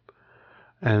him,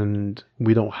 and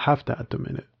we don't have that at the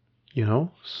minute.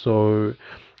 So.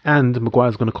 And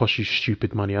Maguire's going to cost you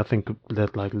stupid money. I think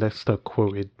that Leicester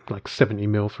quoted 70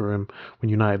 mil for him when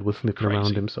United was sniffing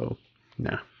around him. So,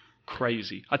 nah.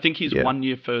 Crazy. I think he's 1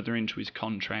 year further into his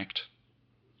contract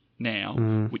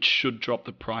now, which should drop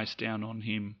the price down on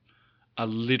him a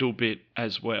little bit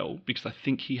as well, because I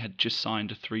think he had just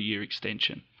signed a 3-year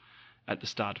extension at the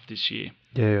start of this year.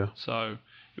 Yeah. So,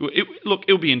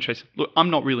 it'll be interesting. Look,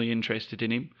 I'm not really interested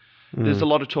in him. There's a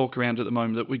lot of talk around at the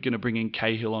moment that we're going to bring in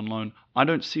Cahill on loan. I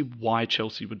don't see why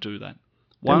Chelsea would do that.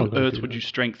 Why on earth would you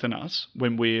strengthen us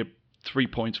when we're 3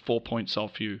 points, 4 points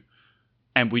off you,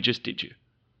 and we just did you?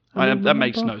 That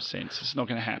makes no sense. It's not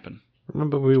going to happen.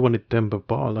 Remember we wanted Demba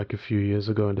Ba a few years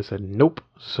ago, and they said nope.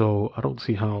 So I don't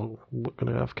see how we're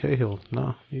going to have Cahill.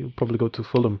 Nah, he'll probably go to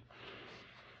Fulham.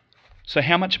 So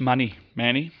how much money,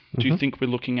 Manny, do you think we're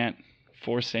looking at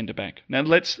for a centre-back? Now,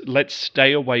 let's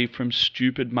stay away from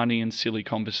stupid money and silly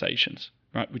conversations,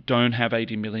 right? We don't have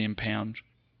 £80 million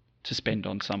to spend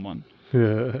on someone.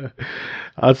 Yeah,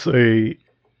 I'd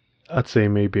say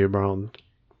maybe around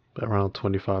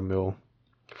 25 mil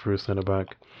for a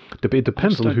centre-back. It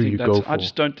depends on who you go for. I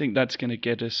just don't think that's going to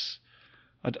get us...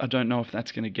 I don't know if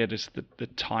that's going to get us the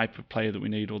type of player that we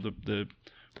need or the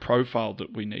profile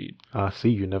that we need. See,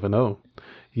 you never know.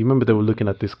 You remember they were looking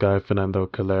at this guy, Fernando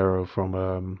Calero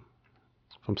from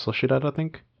Sociedad, I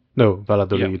think? No,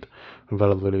 Valladolid. Yeah. From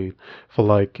Valladolid.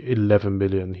 For 11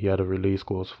 million he had a release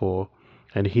clause for.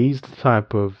 And he's the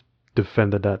type of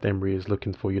defender that Emery is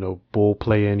looking for, ball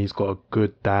playing. He's got a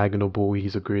good diagonal ball.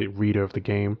 He's a great reader of the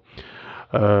game.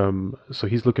 So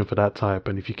he's looking for that type.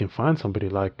 And if you can find somebody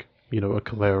like, a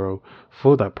Calero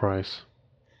for that price,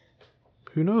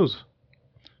 who knows?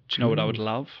 Do you know what I would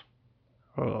love?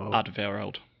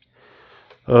 Alderweireld.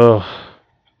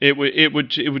 It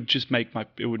would just make my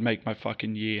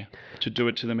fucking year to do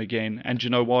it to them again. And do you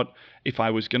know what? If I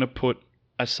was gonna put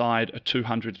aside a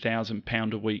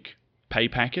 £200,000 a week pay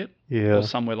packet, or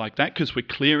somewhere like that, because we're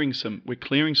clearing some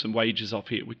wages off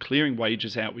here. We're clearing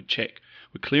wages out with Cech.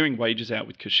 We're clearing wages out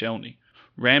with Koscielny.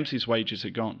 Ramsey's wages are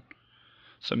gone.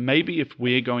 So maybe if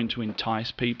we're going to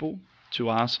entice people to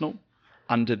Arsenal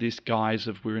under this guise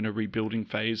of we're in a rebuilding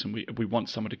phase and we want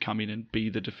someone to come in and be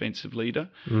the defensive leader,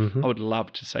 I would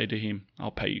love to say to him,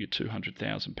 I'll pay you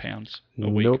 £200,000 a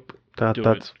week. Nope.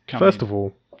 That's first of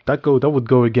all, that would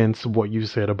go against what you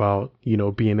said about,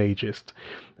 being ageist.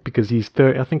 Because he's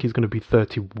 30, I think he's going to be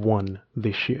 31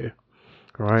 this year.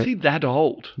 Right? Is he that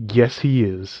old? Yes, he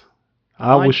is.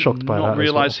 I was shocked by that. I did not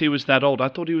realize he was that old. I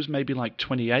thought he was maybe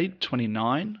 28,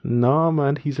 29. No,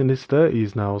 man, he's in his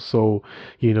 30s now. So,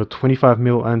 25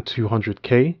 mil and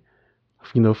 200k,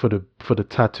 for the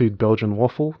tattooed Belgian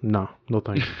waffle. No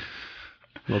thanks.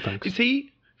 No thanks. Is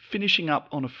he finishing up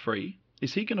on a free?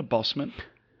 Is he going to Bosman?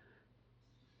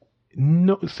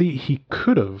 No, see, he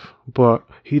could have, but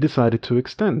he decided to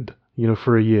extend,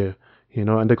 for a year,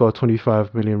 and they got a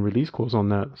 25 million release clause on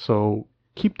that. So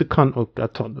keep the cunt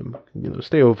at Tottenham,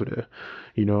 stay over there.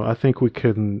 I think we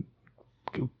can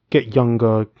get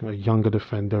a younger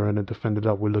defender and a defender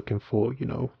that we're looking for,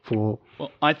 for...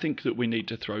 Well, I think that we need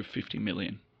to throw 50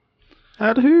 million.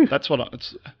 At who? That's what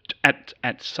it's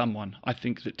at someone. I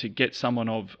think that to get someone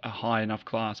of a high enough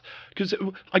class, because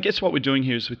I guess what we're doing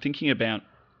here is we're thinking about,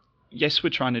 yes, we're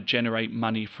trying to generate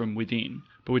money from within,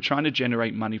 but we're trying to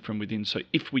generate money from within. So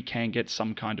if we can get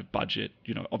some kind of budget,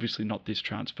 obviously not this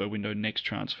transfer window, next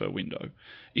transfer window,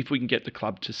 if we can get the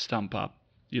club to stump up,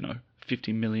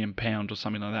 £50 million or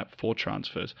something like that for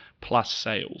transfers plus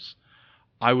sales,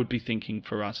 I would be thinking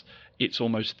for us, it's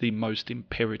almost the most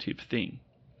imperative thing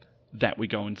that we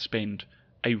go and spend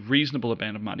a reasonable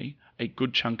amount of money, a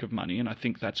good chunk of money, and I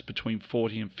think that's between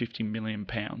 40 and £50 million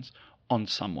on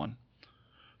someone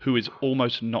who is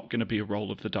almost not going to be a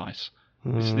roll of the dice.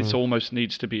 This almost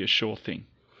needs to be a sure thing.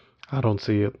 I don't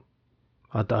see it.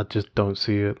 I just don't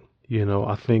see it. You know,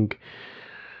 I think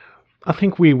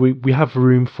we have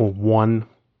room for one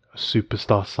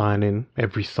superstar signing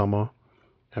every summer,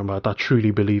 and I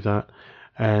truly believe that.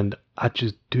 And I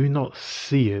just do not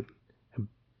see it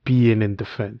being in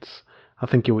defense. I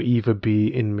think it will either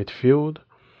be in midfield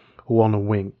or on a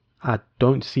wing. I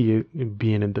don't see it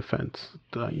being in defense.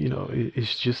 You know,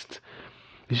 it's just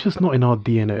not in our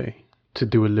DNA to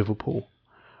do a Liverpool.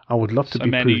 I would love to be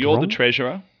Manny, proved you're wrong. the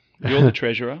treasurer. You're the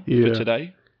treasurer Yeah. for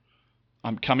today.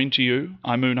 I'm coming to you.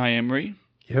 I'm Unai Emery.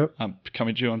 Yep. I'm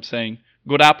coming to you. I'm saying,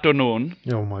 good afternoon.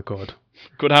 Oh my God.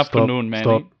 Good afternoon,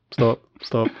 Manny. Stop.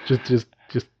 Just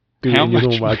do it in your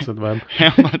normal accent, man.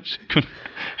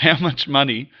 How much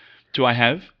money do I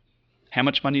have? How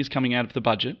much money is coming out of the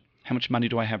budget? How much money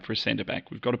do I have for a centre-back?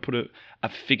 We've got to put a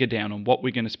figure down on what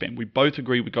we're going to spend. We both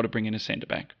agree we've got to bring in a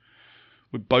centre-back.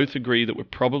 We both agree that we're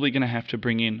probably going to have to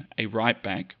bring in a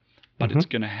right-back, but it's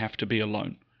going to have to be a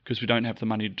loan because we don't have the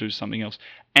money to do something else.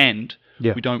 And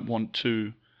we don't want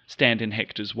to stand in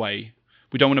Hector's way.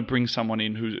 We don't want to bring someone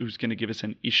in who's going to give us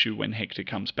an issue when Hector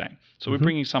comes back. So we're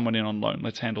bringing someone in on loan.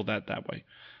 Let's handle that way.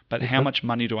 But how much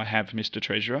money do I have, Mr.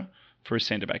 Treasurer, for a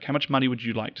centre-back? How much money would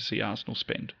you like to see Arsenal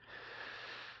spend?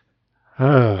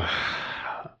 I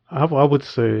would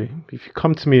say, if you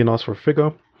come to me and ask for a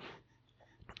figure,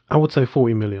 I would say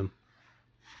 40 million.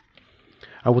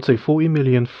 I would say 40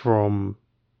 million from,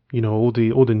 you know, all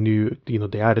the new, you know,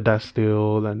 the Adidas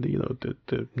deal and, you know,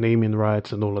 the naming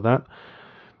rights and all of that.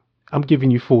 I'm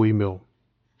giving you 40 mil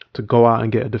to go out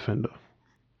and get a defender.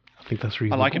 I think that's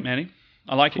reasonable. I like it, Manny.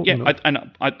 I like it. Yeah,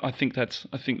 I think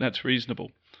that's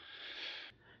reasonable.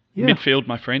 Yeah. Midfield,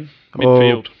 my friend.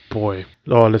 Midfield. Oh boy.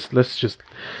 Oh, let's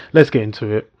get into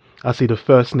it. I see the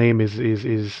first name is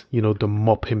you know, the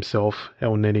mop himself,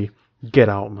 El Neni. Get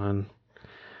out, man.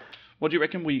 What do you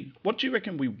reckon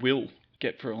we will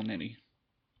get for El Neni?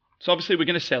 So obviously we're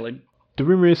going to sell him. The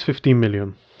rumor is 15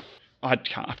 million. I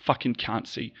fucking can't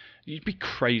see. You'd be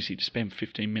crazy to spend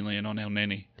 15 million on El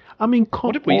Neni. I mean, come on.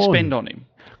 What did we spend on him?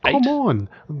 Come on.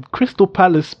 Crystal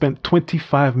Palace spent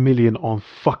 25 million on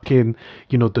fucking,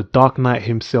 you know, the Dark Knight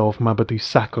himself, Mamadou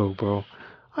Sakho, bro.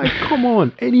 Like, come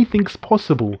on. Anything's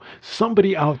possible.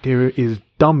 Somebody out there is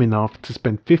dumb enough to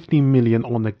spend 15 million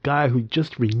on a guy who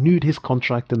just renewed his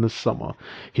contract in the summer.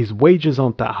 His wages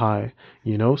aren't that high,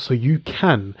 you know, so you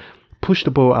can push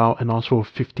the ball out and ask for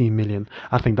 15 million.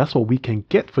 I think that's what we can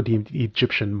get for the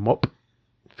Egyptian mop.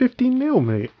 15 mil,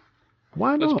 mate.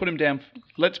 Why not? Let's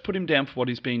put him down for what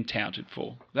he's being touted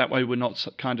for. That way we're not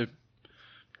kind of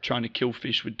trying to kill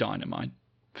fish with dynamite.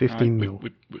 15 mil.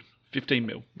 15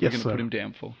 mil. Yes, we're going to put him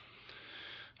down for.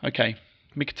 Okay,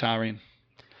 Mkhitaryan.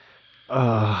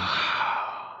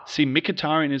 See,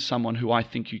 Mkhitaryan is someone who I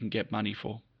think you can get money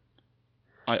for.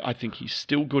 I think he's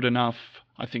still good enough.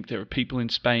 I think there are people in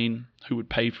Spain who would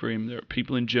pay for him. There are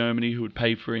people in Germany who would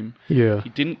pay for him. Yeah. He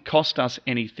didn't cost us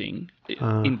anything.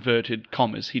 Inverted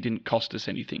commas. He didn't cost us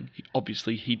anything.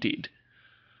 Obviously, he did.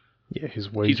 Yeah,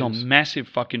 his wages. He's on massive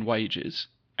fucking wages.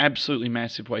 Absolutely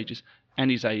massive wages.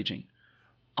 And he's aging.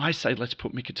 I say let's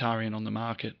put Mkhitaryan on the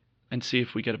market and see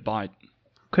if we get a bite.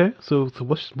 Okay, so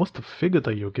what's the figure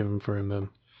that you're giving for him then?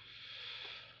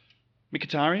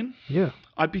 Mkhitaryan? Yeah.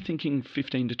 I'd be thinking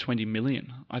 15 to 20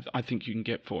 million. I think you can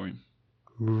get for him.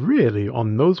 Really?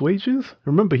 On those wages?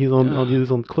 Remember, he's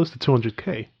on close to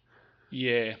 200k.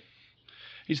 Yeah.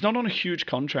 He's not on a huge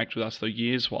contract with us, though,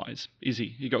 years-wise, is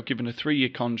he? He got given a 3-year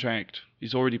contract.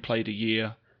 He's already played a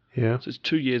year. Yeah. So there's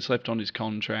 2 years left on his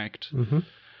contract. Mm-hmm.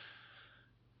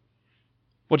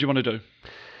 What do you want to do?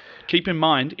 Keep in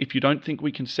mind, if you don't think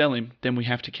we can sell him, then we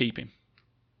have to keep him.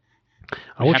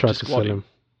 I will try to sell him.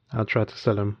 I'll try to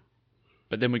sell him.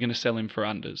 But then we're going to sell him for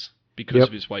unders because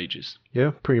of his wages.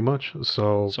 Yeah, pretty much.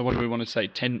 So what do we want to say?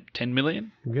 10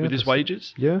 million with his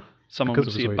wages? Yeah. Someone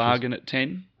would see a bargain at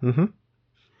 10? Mm-hmm.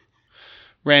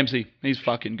 Ramsey, he's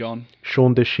fucking gone.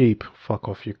 Shaun the Sheep, fuck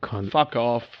off, you cunt. Fuck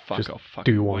off, fucking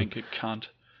wanker cunt.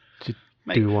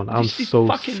 Mate, do one. I'm so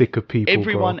sick of people,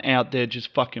 everyone bro. out there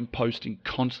just fucking posting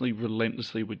constantly,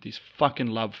 relentlessly with this fucking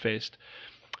love fest.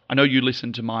 I know you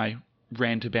listened to my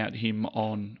rant about him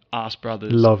on Arse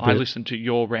Brothers. Loved it. I listened to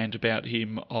your rant about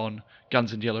him on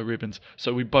Guns and Yellow Ribbons.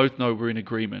 So we both know we're in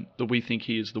agreement that we think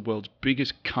he is the world's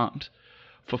biggest cunt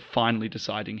for finally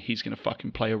deciding he's going to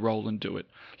fucking play a role and do it.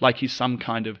 Like he's some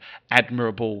kind of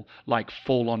admirable, like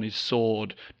fall on his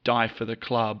sword, die for the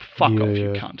club. Fuck off,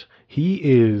 you cunt. He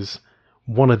is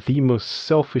one of the most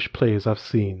selfish players I've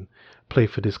seen play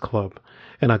for this club.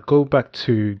 And I go back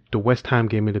to the West Ham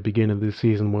game in the beginning of the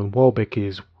season when Welbeck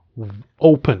is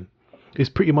open. It's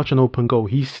pretty much an open goal.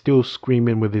 He's still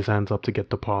screaming with his hands up to get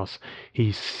the pass.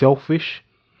 He's selfish.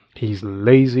 He's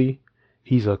lazy.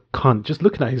 He's a cunt. Just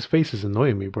looking at his face is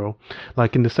annoying me, bro.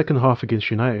 Like in the second half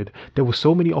against United, there were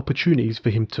so many opportunities for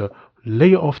him to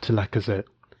lay it off to Lacazette,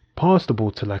 pass the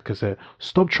ball to Lacazette,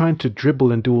 stop trying to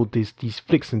dribble and do all these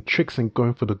flicks and tricks and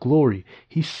going for the glory.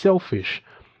 He's selfish.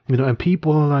 And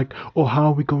people are like, oh, how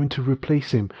are we going to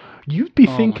replace him? You'd be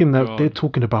thinking that they're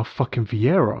talking about fucking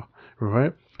Vieira,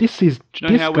 right? Do you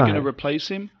know how we're going to replace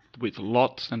him? With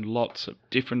lots and lots of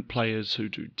different players who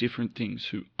do different things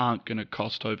who aren't going to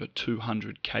cost over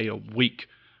 200k a week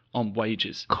on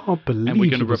wages. Can't believe and we're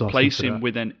going to replace him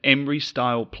with an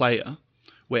Emery-style player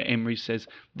where Emery says,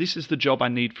 this is the job I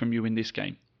need from you in this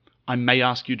game. I may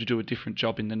ask you to do a different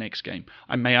job in the next game.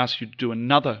 I may ask you to do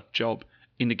another job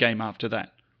in the game after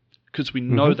that. Because we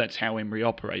know that's how Emery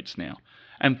operates now.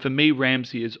 And for me,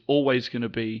 Ramsey is always going to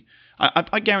be...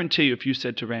 I guarantee you, if you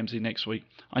said to Ramsey next week,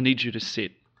 I need you to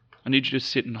sit. I need you to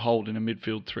sit and hold in a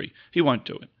midfield three. He won't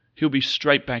do it. He'll be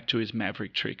straight back to his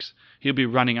maverick tricks. He'll be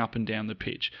running up and down the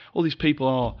pitch. All these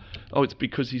people, it's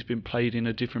because he's been played in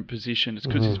a different position. It's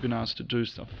because he's been asked to do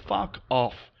stuff. Fuck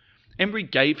off. Emery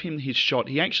gave him his shot.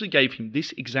 He actually gave him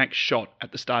this exact shot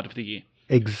at the start of the year.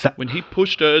 Exactly. When he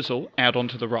pushed Ozil out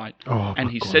onto the right.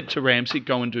 And he said to Ramsey,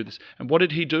 go and do this. And what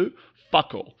did he do?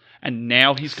 Fuck all. And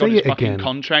now he's got his fucking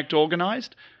contract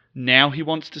organised. Now he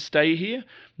wants to stay here.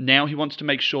 Now he wants to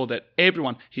make sure that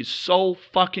everyone, his sole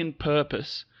fucking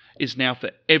purpose is now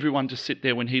for everyone to sit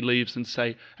there when he leaves and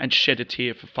say, and shed a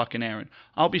tear for fucking Aaron.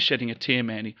 I'll be shedding a tear,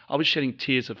 Manny. I'll be shedding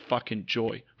tears of fucking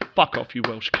joy. Fuck off, you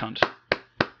Welsh cunt.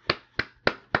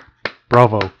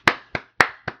 Bravo.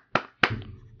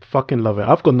 Fucking love it.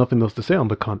 I've got nothing else to say on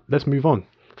the cunt. Let's move on.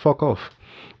 Fuck off.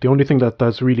 The only thing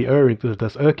that's really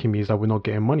irking me is that we're not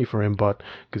getting money for him, but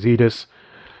Gazidis,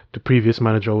 the previous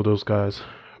manager, all those guys,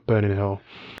 burning hell.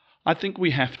 I think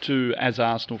we have to, as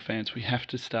Arsenal fans, we've got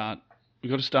to start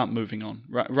moving on.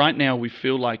 Right now, we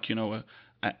feel like,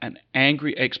 an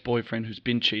angry ex-boyfriend who's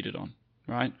been cheated on,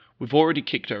 right? We've already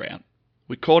kicked her out.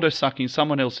 We caught her sucking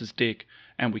someone else's dick,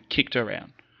 and we kicked her out,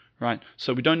 right?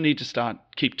 So we don't need to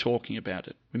keep talking about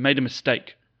it. We made a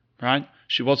mistake, right?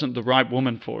 She wasn't the right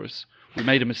woman for us. We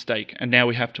made a mistake, and now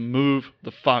we have to move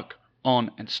the fuck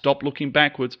on and stop looking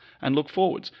backwards and look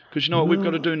forwards. Because you know what we've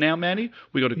got to do now, Manny?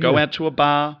 We've got to go out to a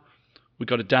bar. We've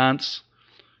got to dance.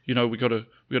 We've got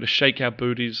to shake our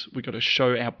booties. We've got to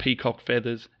show our peacock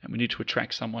feathers, and we need to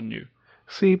attract someone new.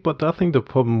 See, but I think the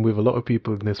problem with a lot of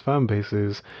people in this fan base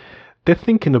is they're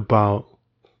thinking about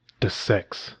the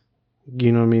sex.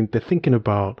 You know what I mean? They're thinking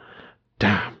about,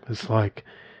 damn, it's like,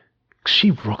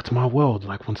 she rocked my world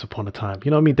like once upon a time.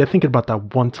 You know what I mean? They're thinking about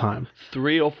that one time.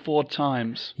 3 or 4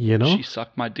 times, she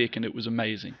sucked my dick and it was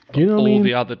amazing. But you know what I mean? All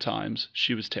the other times,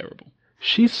 she was terrible.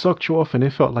 She sucked you off and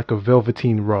it felt like a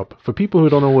velveteen rub. For people who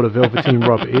don't know what a velveteen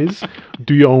rub is,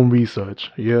 do your own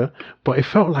research, yeah? But it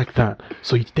felt like that.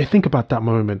 So they think about that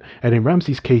moment. And in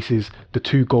Ramsey's case is the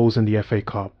 2 goals in the FA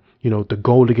Cup. The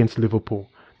goal against Liverpool,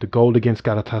 the goal against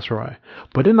Galatasaray.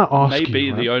 But then I ask you...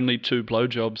 Maybe the only 2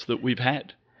 blowjobs that we've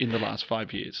had in the last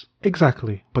 5 years.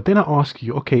 Exactly. But then I ask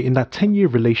you, okay, in that 10-year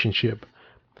relationship,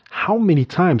 how many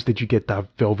times did you get that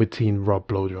velveteen rub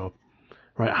blowjob?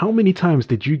 Right? How many times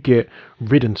did you get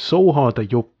ridden so hard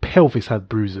that your pelvis had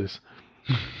bruises?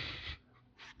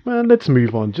 Man, let's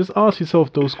move on. Just ask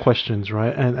yourself those questions,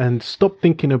 right? And stop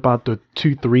thinking about the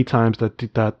 2-3 times that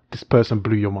this person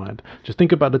blew your mind. Just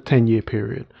think about the 10-year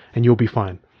period and you'll be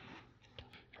fine.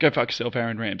 Go fuck yourself,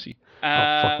 Aaron Ramsey.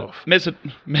 Fuck off. Mesut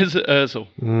Ozil.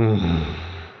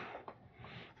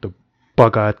 The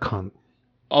bug-eyed cunt.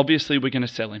 Obviously, we're going to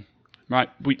sell him, right?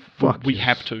 We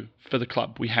have to, for the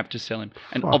club. We have to sell him.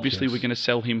 And obviously, we're going to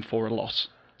sell him for a loss.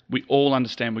 We all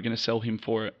understand we're going to sell him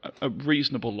for a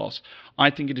reasonable loss. I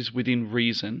think it is within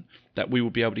reason that we will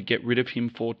be able to get rid of him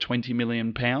for £20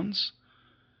 million,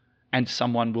 and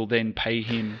someone will then pay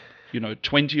him,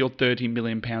 20 or £30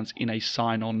 million in a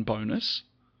sign-on bonus.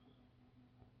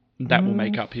 That will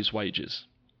make up his wages.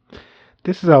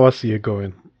 This is how I see it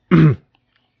going.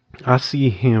 I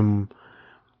see him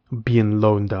being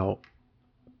loaned out.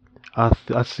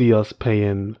 I see us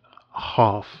paying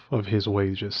half of his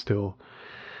wages still.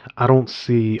 I don't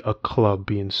see a club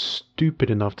being stupid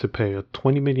enough to pay a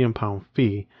 £20 million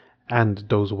fee and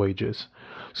those wages.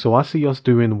 So I see us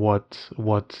doing what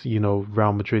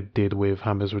Real Madrid did with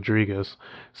James Rodriguez,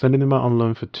 sending him out on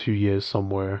loan for 2 years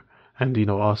somewhere, and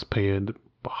us paying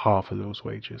half of those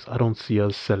wages. I don't see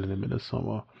us selling him in the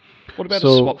summer. What about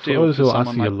a swap deal for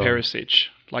someone like Perisic?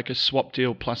 Like a swap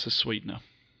deal plus a sweetener.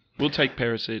 We'll take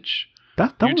Perisic.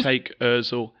 That You was, take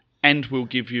Ozil, and we'll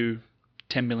give you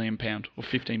 £10 million or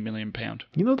 £15 million.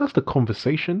 that's the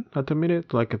conversation at the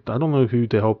minute. Like, I don't know who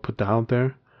the hell put that out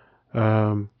there.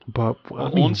 But I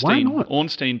mean, why not?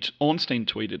 Ornstein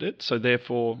tweeted it, so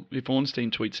therefore, if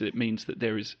Ornstein tweets it, it means that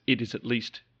it is at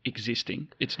least existing.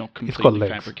 It's not completely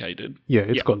fabricated. Yeah,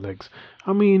 it's got legs.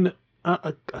 I mean,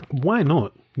 why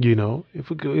not?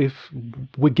 If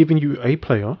we're giving you a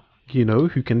player,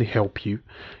 who can help you,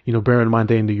 bear in mind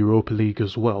they're in the Europa League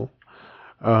as well.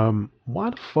 Why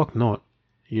the fuck not?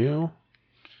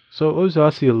 So Ozil, I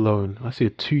see a loan. I see a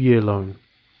 2-year loan.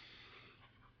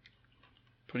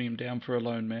 Putting him down for a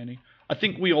loan, Manny. I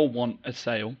think we all want a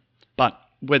sale, but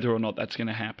whether or not that's going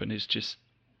to happen is just...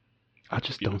 I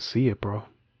just don't see it, bro.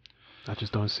 I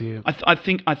just don't see it. I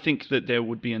think that there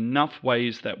would be enough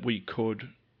ways that we could...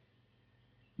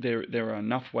 There are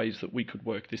enough ways that we could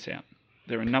work this out.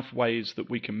 There are enough ways that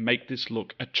we can make this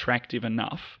look attractive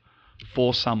enough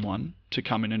for someone to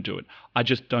come in and do it. I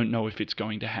just don't know if it's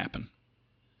going to happen.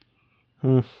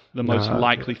 The most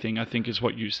likely thing, I think, is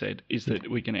what you said, is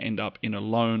that we're going to end up in a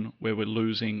loan where we're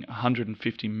losing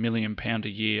 £150 million a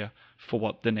year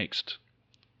for the next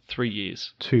 3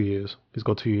 years? 2 years. He's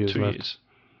got 2 years left.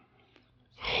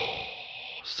 2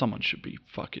 years. Someone should be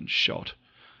fucking shot.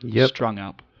 Yep. Strung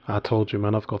up. I told you,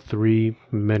 man, I've got 3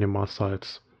 men in my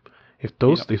sights. If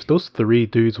those 3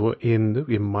 dudes were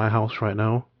in my house right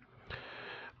now,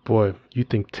 boy, you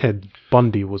think Ted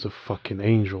Bundy was a fucking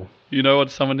angel. You know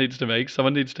what someone needs to make?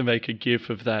 Someone needs to make a gif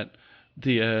of that.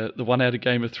 The one out of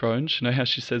Game of Thrones. You know how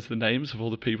she says the names of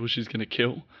all the people she's going to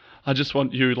kill? I just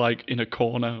want you, like, in a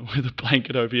corner with a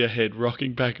blanket over your head,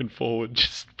 rocking back and forward,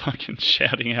 just fucking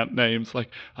shouting out names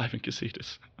like Ivan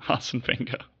Casitas, Arsene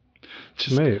Wenger.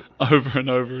 Just over and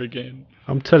over again.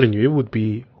 I'm telling you, it would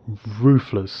be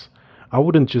ruthless. I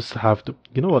wouldn't just have to...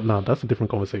 You know what? No, that's a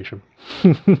different conversation.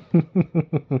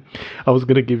 I was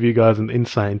going to give you guys an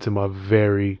insight into my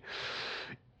very...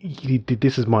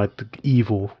 This is my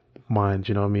evil mind,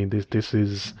 you know what I mean? This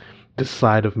is the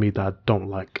side of me that I don't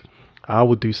like. I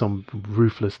would do some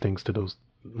ruthless things to those...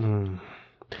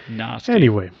 Nasty.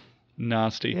 Anyway.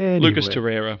 Lucas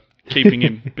Torreira. Keeping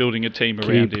him, building a team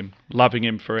around him, loving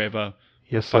him forever.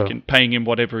 Yes, sir. Fucking paying him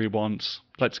whatever he wants.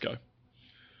 Let's go.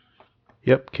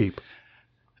 Yep, keep.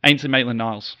 Ainsley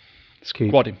Maitland-Niles.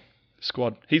 Squad him.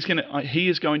 Squad. He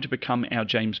is going to become our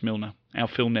James Milner, our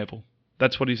Phil Neville.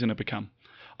 That's what he's going to become.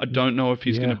 I don't know if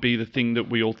he's going to be the thing that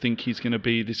we all think he's going to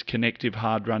be, this connective,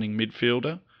 hard-running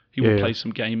midfielder. He will play some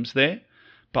games there,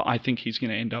 but I think he's going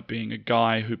to end up being a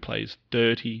guy who plays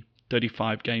 30,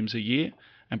 35 games a year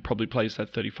and probably plays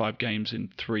that 35 games in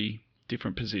 3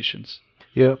 different positions.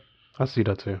 Yeah, I see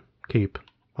that too. Keep.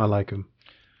 I like him.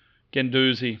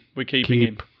 Guendouzi, we're keeping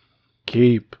him.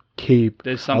 Keep.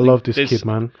 I love this kid,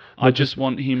 man. I just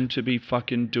want him to be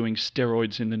fucking doing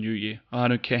steroids in the new year. I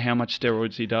don't care how much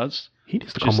steroids he does. He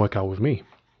needs to come work out with me.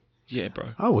 Yeah,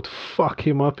 bro. I would fuck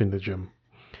him up in the gym.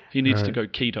 He needs to go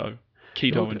keto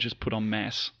and just put on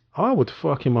mass. I would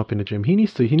fuck him up in the gym. He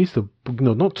needs to,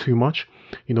 not too much,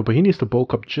 but he needs to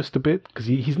bulk up just a bit because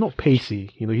he's not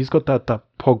pacey. He's got that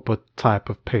Pogba type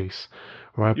of pace,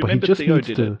 right? But he just needs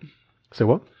to. Say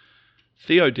what?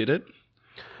 Theo did it.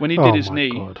 When he did his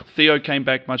knee, God. Theo came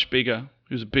back much bigger.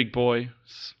 He was a big boy.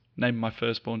 Named my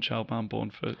firstborn child,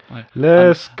 unborn first.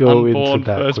 Let's go into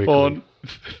that firstborn.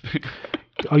 Quickly.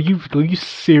 Are you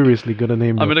seriously gonna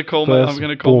name? I'm gonna call my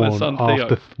son Theo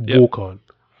after Walcott.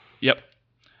 Yep.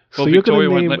 Well, so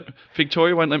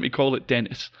Victoria won't let me call it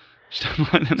Dennis.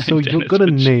 So you're gonna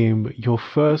name your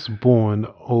firstborn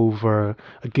over,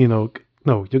 no,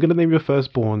 you're gonna name your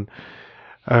firstborn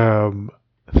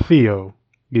Theo,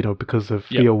 because of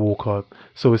Theo Walcott.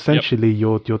 So essentially,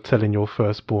 you're telling your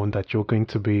firstborn that you're going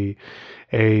to be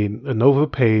an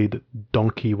overpaid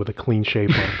donkey with a clean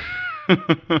shave on.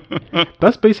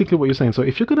 That's basically what you're saying. So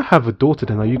if you're gonna have a daughter,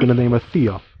 then are you gonna name her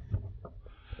Thea?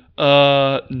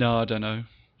 No, I don't know.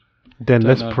 Then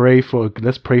let's pray for a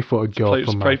girl. Pray for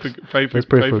girls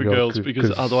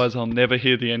because otherwise I'll never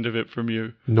hear the end of it from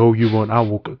you. No, you won't.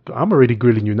 I'm already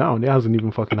grilling you now, and it hasn't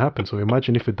even fucking happened. So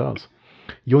imagine if it does.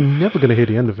 You're never gonna hear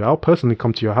the end of it. I'll personally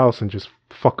come to your house and just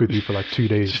fuck with you for like 2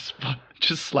 days.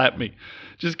 just slap me.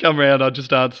 Just come around. I'll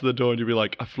just answer the door, and you'll be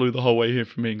like, "I flew the whole way here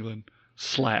from England."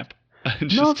 Slap.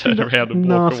 And just turn around and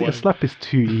walk away. A slap is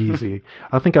too easy.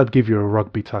 I think I'd give you a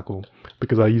rugby tackle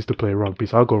because I used to play rugby,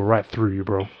 so I'll go right through you,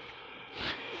 bro.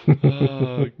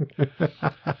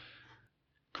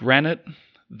 Granite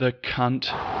the cunt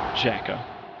Xhaka.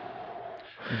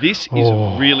 This is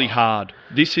really hard.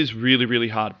 This is really, really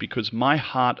hard because my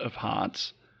heart of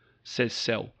hearts says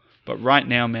sell. But right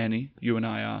now, Manny, you and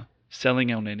I are selling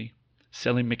Elneny,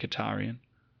 selling Mkhitaryan.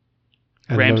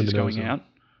 And Ramsey's learning going Ozil. out.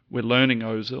 We're learning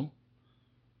Ozil.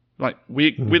 Like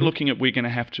we're looking at, we're going to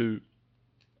have to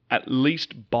at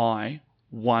least buy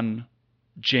one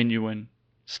genuine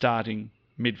starting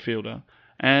midfielder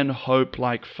and hope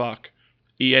like fuck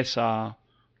ESR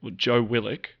or Joe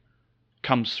Willock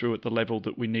comes through at the level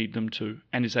that we need them to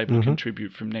and is able to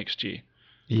contribute from next year.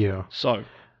 Yeah. So,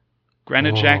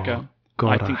 Granit Xhaka,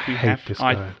 God, I think we hate have. this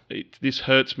guy. This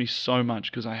hurts me so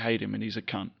much because I hate him and he's a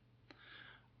cunt.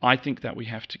 I think that we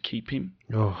have to keep him,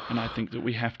 and I think that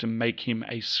we have to make him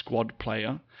a squad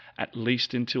player at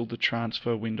least until the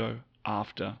transfer window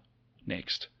after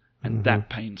next, and that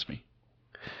pains me.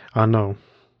 I know.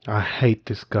 I hate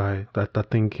this guy. That I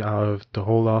think out of the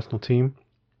whole Arsenal team,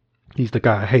 he's the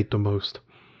guy I hate the most.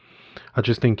 I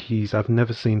just think I've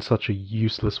never seen such a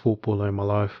useless footballer in my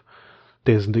life.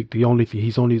 There's the only thing,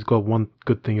 he's only got one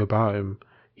good thing about him.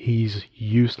 He's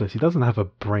useless. He doesn't have a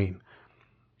brain.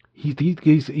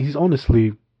 He's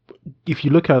honestly, if you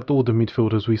look at all the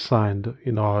midfielders we signed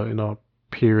in our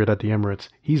period at the Emirates,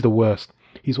 he's the worst.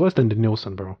 He's worse than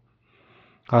Denilson, bro.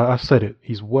 I said it.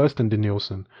 He's worse than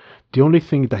Denilson. The only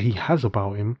thing that he has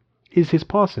about him is his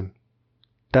passing.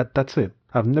 That's it.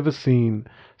 I've never seen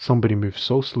somebody move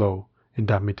so slow in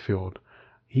that midfield.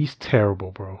 He's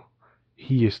terrible, bro.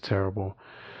 He is terrible.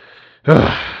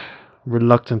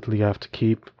 Reluctantly, I have to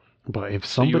keep. But if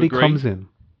somebody comes in,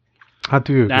 I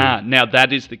do agree. Now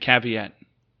that is the caveat,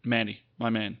 Manny, my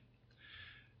man.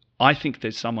 I think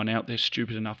there's someone out there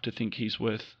stupid enough to think he's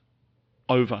worth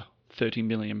over £30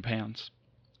 million.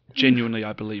 Genuinely,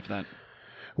 I believe that.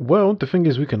 Well, the thing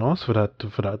is, we can ask for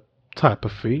that type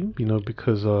of fee,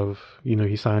 because of,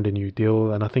 he signed a new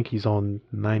deal, and I think he's on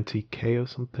 90k or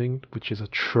something, which is a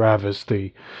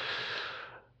travesty.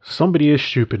 Somebody is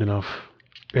stupid enough,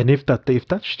 and if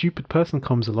that stupid person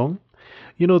comes along,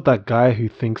 that guy who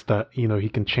thinks that he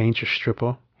can change a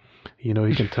stripper, he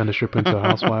can turn a stripper into a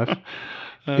housewife.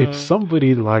 If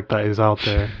somebody like that is out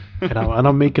there, and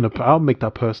I'll make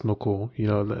that personal call.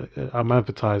 I'm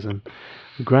advertising.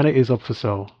 Granit is up for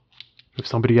sale. If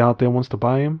somebody out there wants to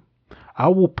buy him, I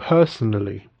will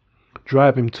personally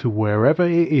drive him to wherever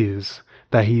it is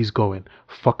that he's going.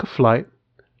 Fuck a flight,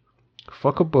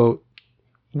 fuck a boat.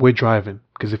 We're driving,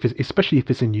 because especially if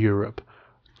it's in Europe,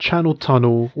 Channel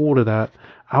Tunnel, all of that,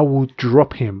 I will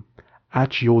drop him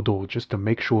at your door just to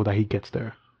make sure that he gets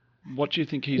there. What do you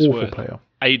think he's worth? Player.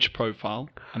 Age profile,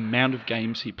 amount of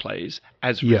games he plays,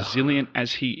 as resilient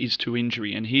as he is to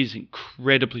injury, and he is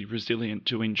incredibly resilient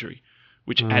to injury,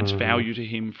 which adds value to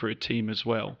him for a team as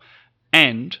well.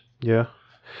 And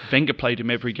Wenger played him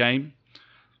every game.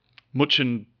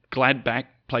 Muchen Gladbach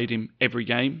played him every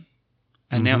game.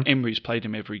 And now Emery's played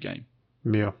him every game.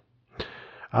 Yeah.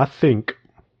 I think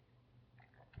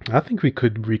we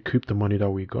could recoup the money that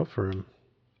we got for him.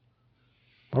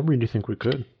 I really think we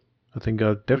could. I think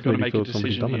I definitely feel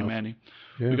somebody's dumb enough. Manny.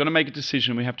 Yeah. We've got to make a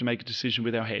decision. We have to make a decision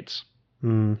with our heads.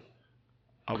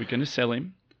 Are we going to sell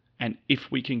him? And if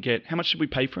we can get... How much did we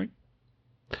pay for him?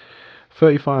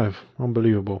 35.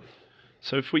 Unbelievable.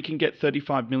 So if we can get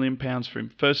 £35 million for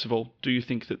him, first of all, do you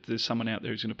think that there's someone out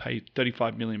there who's going to pay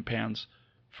 £35 million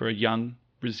for a young,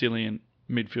 resilient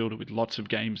midfielder with lots of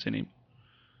games in him?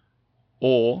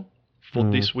 Or, for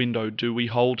this window, do we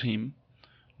hold him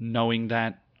knowing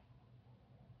that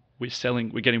we're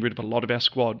getting rid of a lot of our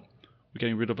squad, we're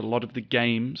getting rid of a lot of the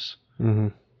games?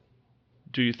 Do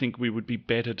you think we would be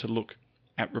better to look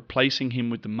at replacing him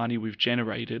with the money we've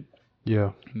generated,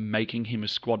 making him a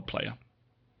squad player?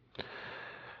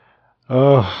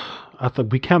 I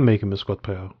think we can make him a squad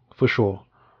player, for sure.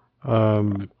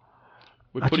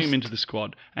 We're putting him into the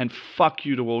squad, and fuck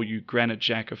you to all you Granit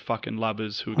Xhaka fucking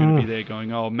lovers who are going to be there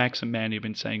going, oh, Max and Manny have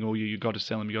been saying, oh, you got to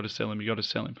sell him, you got to sell him, you got to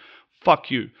sell him. Fuck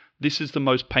you. This is the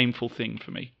most painful thing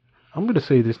for me. I'm going to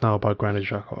say this now about Granit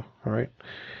Xhaka, alright?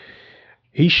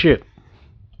 He's shit.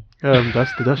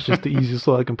 That's just the easiest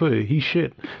way I can put it. He's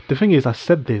shit. The thing is, I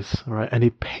said this, right, and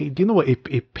do you know what?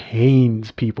 It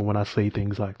pains people when I say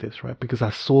things like this, right? Because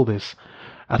I saw this,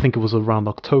 I think it was around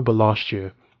October last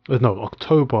year. No,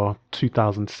 October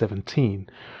 2017.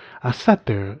 I sat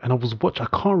there and I was watching. I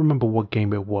can't remember what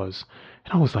game it was,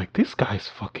 and I was like, "This guy's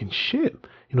fucking shit."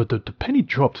 The penny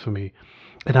dropped for me,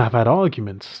 and I've had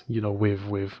arguments,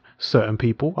 with certain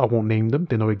people. I won't name them.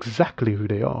 They know exactly who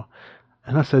they are,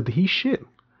 and I said he's shit.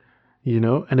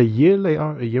 And a year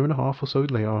and a half or so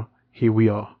later, here we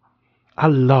are. I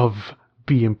love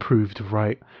being proved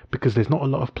right because there's not a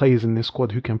lot of players in this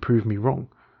squad who can prove me wrong.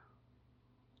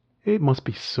 It must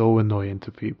be so annoying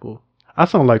to people. I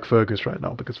sound like Fergus right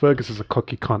now because Fergus is a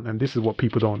cocky cunt, and this is what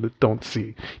people don't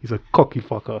see. He's a cocky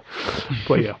fucker.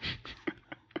 But yeah,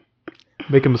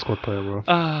 make him a squad player, bro.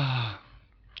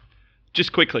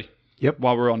 Just quickly. Yep.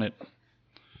 While we're on it,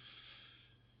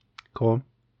 Go on.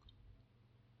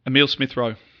 Emil Smith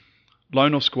Rowe,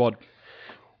 loan or squad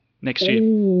next year.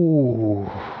 Ooh.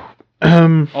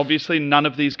 Obviously, none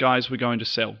of these guys we're going to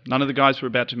sell. None of the guys we're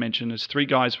about to mention. There's 3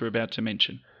 guys we're about to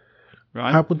mention,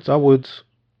 right? I would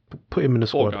put him in the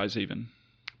 4 squad. guys even.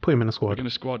 Put him in the We're squad. going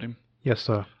to squad him. Yes,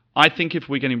 sir. I think if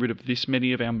we're getting rid of this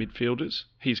many of our midfielders,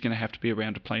 he's going to have to be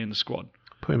around to play in the squad.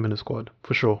 Put him in the squad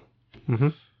for sure.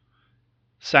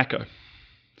 Saka.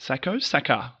 Saka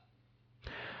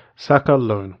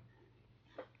loan.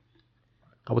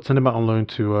 I would send him out on loan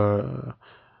to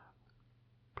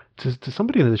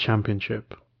somebody in the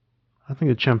Championship. I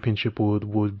think the Championship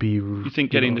would be. You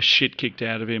think getting the shit kicked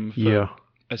out of him for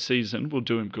a season will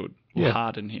do him good? Will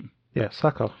harden him? Yeah,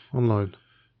 Saka on loan.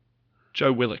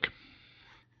 Joe Willock.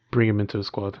 Bring him into the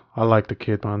squad. I like the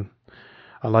kid, man.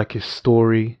 I like his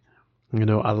story. You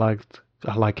know, I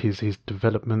like his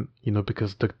development. You know,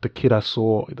 because the kid I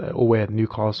saw away at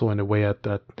Newcastle and away at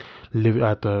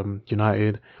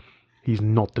United, he's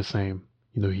not the same.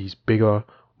 You know, he's bigger,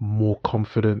 more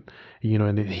confident. You know,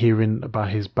 and then hearing about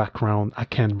his background, I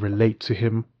can relate to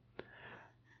him.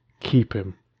 Keep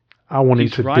him. I want him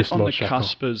to dislodge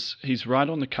Xhaka. He's right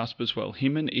on the cusp as well.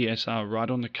 Him and ES are right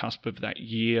on the cusp of that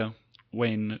year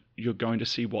when you're going to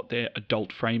see what their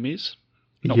adult frame is,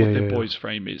 not what their boys'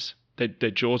 frame is.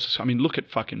 Their jaws. I mean, look at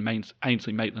fucking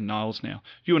Ainsley Maitland-Niles now.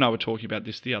 You and I were talking about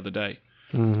this the other day.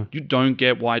 You don't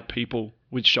get white people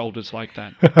with shoulders like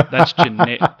that. That's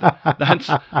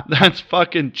that's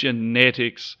fucking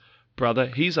genetics, brother.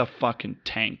 He's a fucking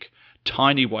tank.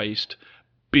 Tiny waist,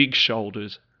 big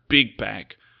shoulders, big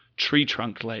back, tree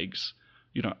trunk legs.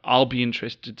 You know, I'll be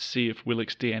interested to see if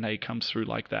Willock's DNA comes through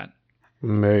like that.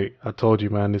 Mate, I told you,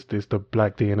 man, it's the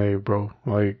black DNA, bro.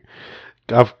 Like,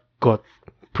 I've got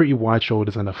pretty wide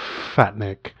shoulders and a fat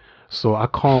neck, so I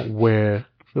can't wear...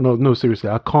 No, seriously,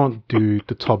 I can't do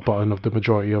the top button of the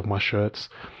majority of my shirts,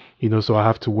 you know, so I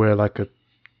have to wear like a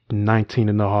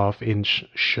 19.5-inch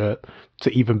shirt to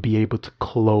even be able to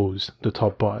close the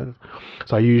top button.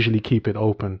 So I usually keep it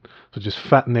open. So just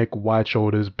fat neck, wide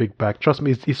shoulders, big back. Trust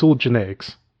me, it's all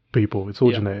genetics, people. It's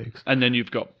all genetics. And then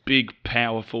you've got big,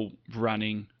 powerful,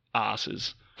 running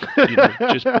asses. You know,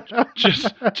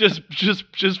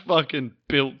 just fucking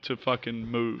built to fucking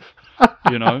move.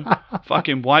 You know,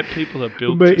 fucking white people are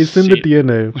built. Mate, to it's in the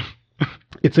DNA.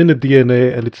 It's in the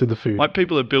DNA and it's in the food. White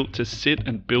people are built to sit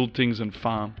and build things and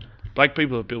farm. Black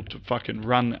people are built to fucking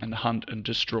run and hunt and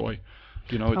destroy.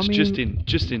 You know, it's just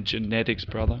in genetics,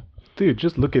 brother. Dude,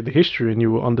 just look at the history and you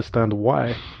will understand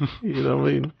why. You know what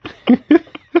I mean?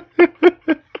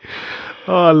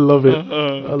 Oh, I love it.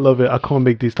 I love it. I can't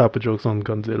make these type of jokes on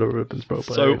Godzilla ribbons, bro.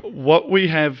 So what we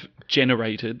have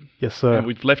generated, yes, sir, and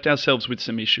we've left ourselves with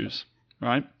some issues,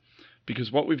 right?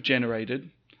 Because what we've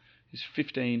generated is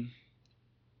 15.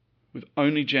 We've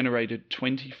only generated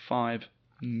 £25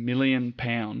 million.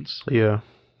 Yeah.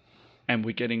 And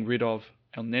we're getting rid of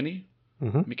El Neni,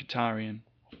 Mkhitaryan,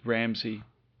 Ramsey,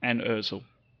 and Ozil.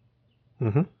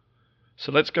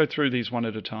 So let's go through these one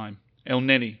at a time. El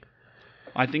Neni.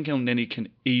 I think El Neni can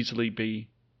easily be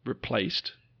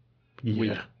replaced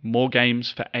with more games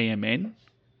for AMN,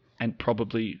 and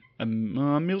probably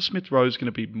Emil Smith Rowe is going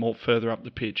to be more further up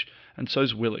the pitch, and so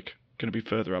is Willock going to be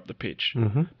further up the pitch.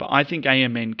 But I think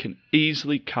AMN can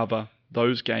easily cover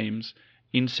those games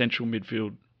in central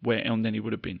midfield where El Neni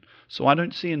would have been. So I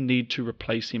don't see a need to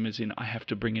replace him as in I have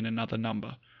to bring in another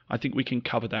number. I think we can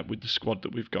cover that with the squad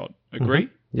that we've got. Agree?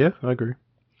 Yeah, I agree.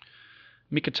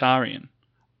 Mkhitaryan.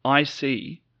 I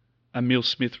see Emil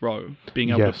Smith Rowe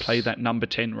being able to play that number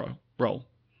 10 role.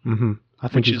 I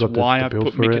think which is why I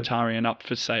put Mkhitaryan up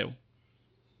for sale.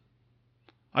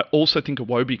 I also think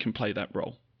Iwobi can play that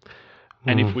role.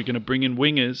 And if we're going to bring in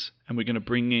wingers and we're going to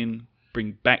bring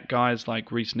back guys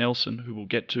like Reece Nelson, who we'll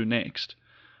get to next,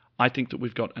 I think that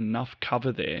we've got enough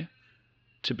cover there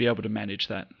to be able to manage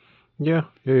that. Yeah.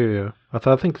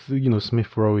 I think, you know,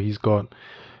 Smith Rowe, he's got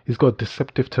a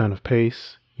deceptive turn of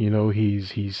pace. You know,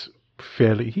 he's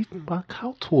fairly...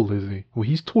 how tall is he? Well,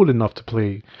 he's tall enough to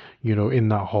play, you know, in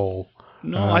that hole.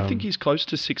 No, I think he's close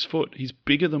to 6 foot. He is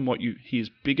bigger than what you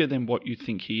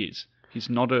think he is. He's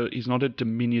not a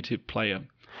diminutive player.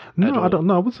 No, I don't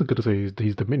know. I wasn't going to say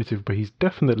he's diminutive, but he's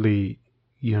definitely,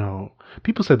 you know...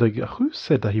 People said that... Who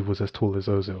said that he was as tall as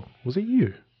Ozil? Was it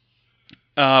you?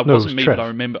 It wasn't me, Trev. But I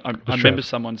remember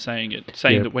someone saying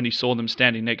that when he saw them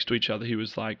standing next to each other, he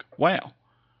was like, wow.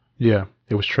 Yeah,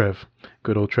 it was Trev.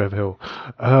 Good old Trev Hill.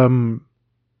 Um,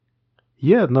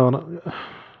 yeah, no,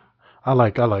 I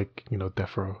like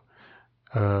Death Row.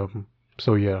 Um,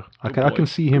 so yeah, Good I can boy.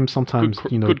 see Good, him sometimes.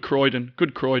 Good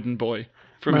Croydon boy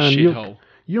from a Man, shithole.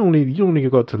 you only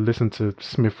got to listen to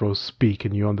Smith Rowe speak,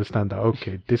 and you understand that.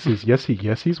 Okay, this is yes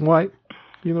he's white,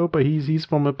 but he's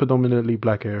from a predominantly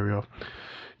black area.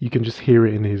 You can just hear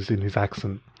it in his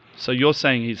accent. So you're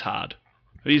saying he's hard.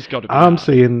 He's got to be I'm hard.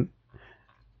 saying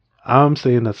I'm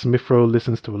saying that Smith Rowe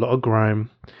listens to a lot of grime.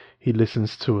 He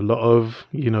listens to a lot of,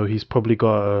 he's probably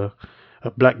got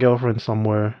a black girlfriend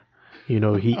somewhere. He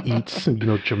eats,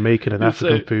 Jamaican and So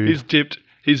African food.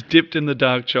 he's dipped in the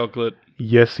dark chocolate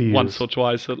Yes, he once is. or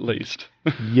twice at least.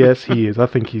 Yes, he is. I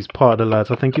think he's part of the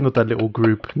lads. I think, that little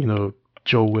group,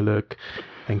 Joe Willock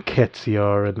and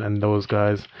Ketsia and those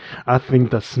guys. I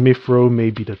think that Smith Rowe may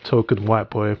be the token white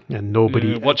boy and nobody.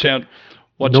 Yeah, watch out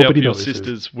for Nobody your notices.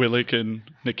 sisters, Willick and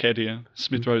Nikedia.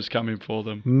 Smith Rowe's coming for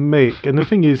them. Mate, and the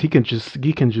thing is, he can just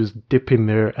dip in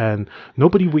there, and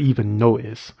nobody will even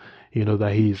notice,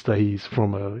 that he's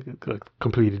from a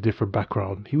completely different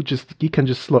background. He can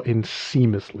just slot in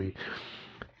seamlessly.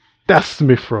 That's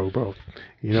Smith Rowe, bro.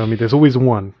 You know what I mean? There's always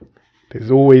one.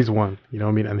 There's always one. You know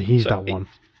what I mean? And he's that one.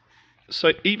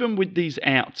 So even with these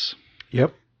outs,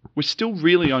 Yep. we're still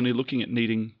really only looking at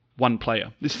needing one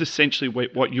player. This is essentially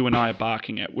what you and I are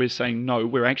barking at. We're saying, no,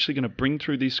 we're actually going to bring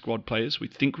through these squad players. We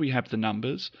think we have the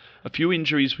numbers. A few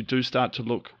injuries, we do start to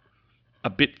look a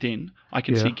bit thin. I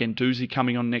can Yeah. see Gendouzi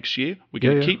coming on next year. We're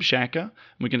going to Yeah. keep Xhaka, and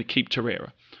we're going to keep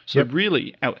Torreira. So Yep.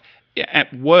 really,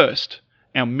 at worst,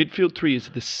 our midfield three is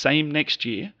the same next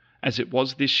year as it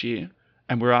was this year,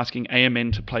 and we're asking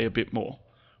AMN to play a bit more.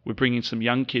 We're bringing some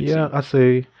young kids Yeah, in. I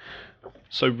say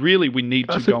So really, we need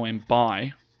to That's a- go and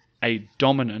buy a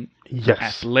dominant, yes.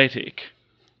 athletic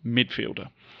midfielder.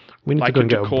 We need to Like go a and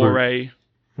get a brute. Decore.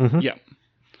 Mhm. Yeah.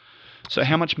 So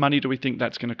how much money do we think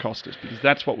that's going to cost us? Because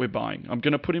that's what we're buying. I'm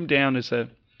going to put him down as a... Do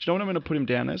you know what I'm going to put him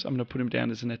down as? I'm going to put him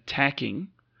down as an attacking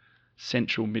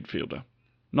central midfielder.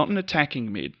 Not an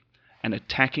attacking mid, an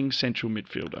attacking central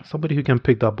midfielder. Somebody who can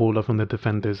pick that ball up from the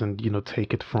defenders and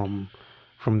take it from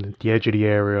the edge of the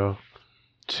area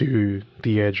to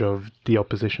the edge of the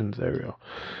opposition's area.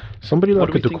 Somebody What like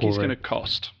do a we think he's Decore. going to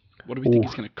cost? What do we think Ooh.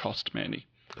 he's going to cost, Manny?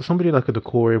 Somebody like a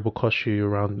Decore will cost you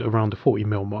around the 40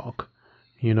 mil mark.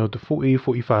 The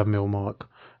 40-45 mil mark.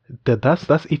 That's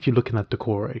if you're looking at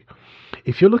Decore.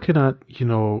 If you're looking at,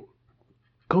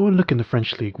 go and look in the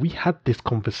French league. We had this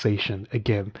conversation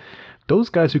again. Those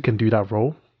guys who can do that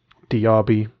role,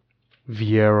 Diaby,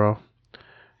 Vieira,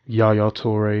 Yaya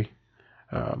Toure,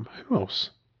 who else?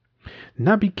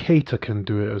 Naby Keita can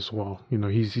do it as well.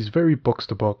 He's very box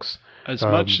to box. As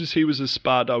much as he was a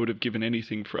spud, I would have given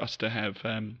anything for us to have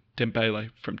Dembele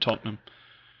from Tottenham.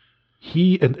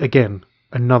 And again,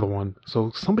 another one.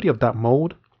 So somebody of that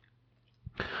mold,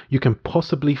 you can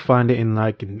possibly find it in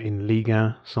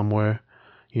Liga somewhere,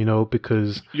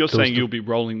 because You're saying you'll be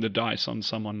rolling the dice on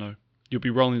someone, though. You'll be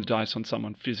rolling the dice on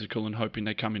someone physical and hoping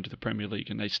they come into the Premier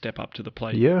League and they step up to the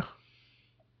plate. Yeah.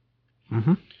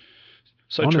 Mhm.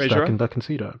 So, Honestly, Treasurer, I can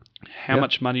see that. how Yeah.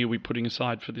 much money are we putting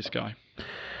aside for this guy?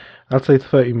 I'd say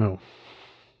 30 mil.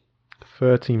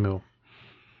 30 mil.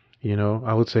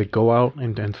 I would say go out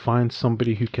and find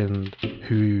somebody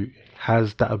who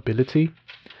has that ability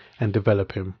and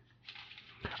develop him.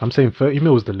 I'm saying 30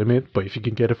 mil is the limit, but if you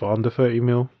can get it for under 30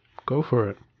 mil, go for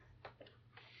it.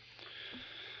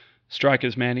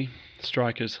 Strikers, Manny.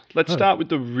 Strikers. Let's Oh. start with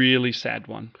the really sad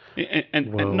one.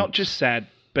 And Well- not just sad,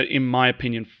 but in my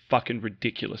opinion, fucking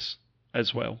ridiculous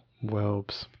as well.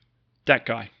 Welbs. That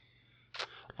guy.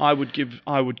 I would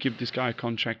give this guy a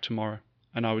contract tomorrow,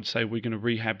 and I would say we're going to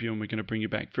rehab you and we're going to bring you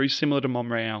back. Very similar to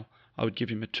Monreal. I would give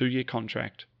him a 2-year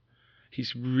contract.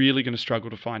 He's really going to struggle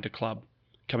to find a club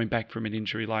coming back from an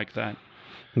injury like that.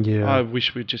 Yeah. I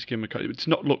wish we'd just give him a contract. It's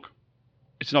not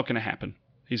going to happen.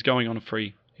 He's going on a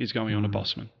free. He's going on a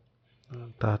Bosman.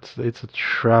 It's a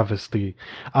travesty.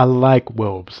 I like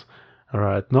Welbs. All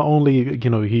right. Not only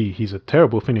he's a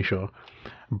terrible finisher,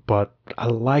 but I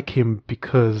like him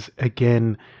because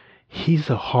again he's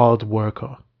a hard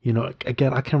worker.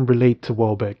 Again I can relate to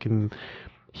Welbeck, and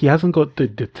he hasn't got the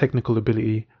technical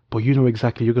ability, but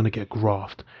exactly you're going to get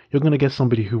graft. You're going to get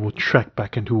somebody who will track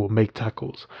back and who will make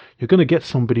tackles. You're going to get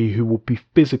somebody who will be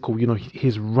physical.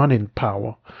 His running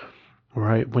power.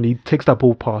 Right, when he takes that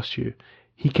ball past you,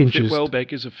 he can Fit just.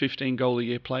 Welbeck is a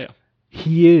 15-goal-a-year player.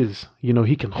 He is, he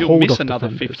can He'll hold miss off another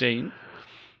defenders. 15.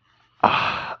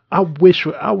 I wish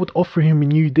I would offer him a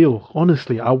new deal.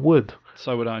 Honestly, I would.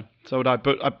 So would I.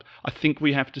 But I think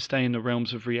we have to stay in the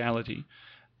realms of reality.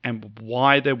 And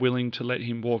why they're willing to let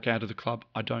him walk out of the club,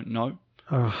 I don't know.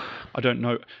 I don't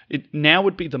know. It now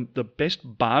would be the best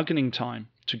bargaining time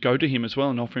to go to him as well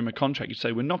and offer him a contract. You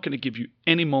say, we're not going to give you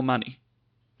any more money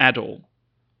at all,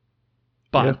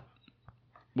 but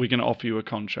we're going to offer you a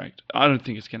contract. I don't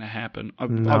think it's going to happen.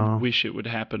 I wish it would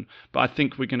happen, but I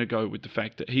think we're going to go with the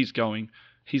fact that he's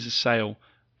a sale,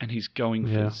 and he's going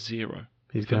for zero.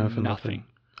 He's going for nothing.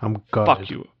 I'm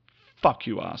gutted. Fuck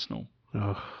you, Arsenal.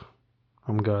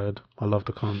 I'm gutted. I love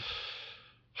the cunt.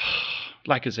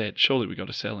 Lacazette, surely we got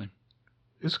to sell him.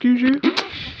 Excuse you?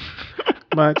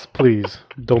 Max, please,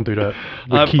 don't do that.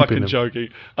 I'm fucking joking.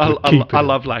 I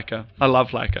love Laka. I love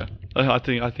Laka.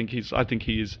 I think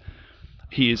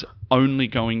he is only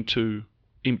going to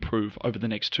improve over the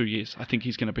next 2 years. I think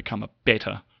he's going to become a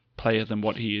better player than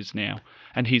what he is now.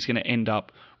 And he's going to end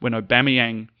up, when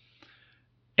Aubameyang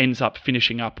ends up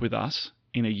finishing up with us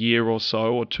in a year or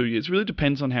so, or 2 years, really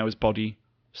depends on how his body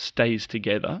stays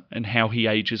together and how he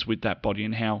ages with that body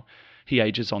and how he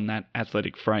ages on that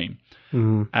athletic frame.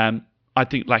 I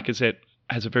think Lacazette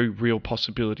has a very real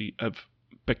possibility of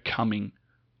becoming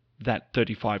that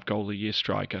 35-goal-a-year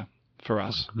striker for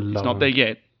us. He's not there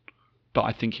yet, but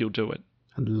I think he'll do it.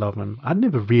 I love him. I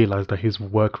never realised that his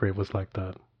work rate was like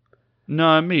that.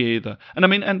 No, me either. And I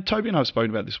mean, and Toby and I have spoken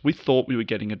about this. We thought we were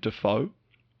getting a Defoe.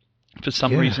 For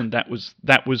some reason, that was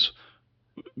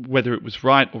whether it was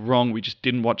right or wrong. We just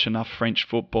didn't watch enough French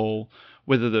football.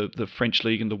 Whether the French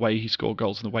league and the way he scored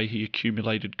goals and the way he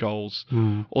accumulated goals,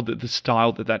 or the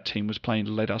style that team was playing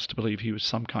led us to believe he was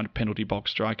some kind of penalty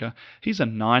box striker. He's a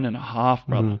 9.5,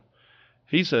 brother.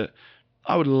 He's a.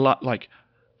 I would like.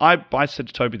 I said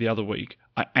to Toby the other week,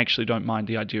 I actually don't mind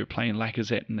the idea of playing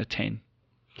Lacazette in the 10.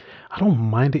 I don't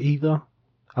mind it either.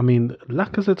 I mean,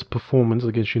 Lacazette's performance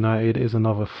against United is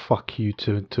another fuck you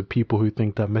to people who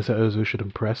think that Mesut Ozil should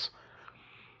impress.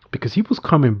 Because he was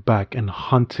coming back and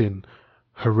hunting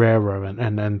Herrera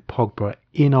and Pogba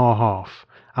in our half,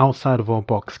 outside of our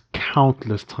box,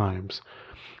 countless times.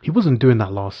 He wasn't doing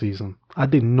that last season. I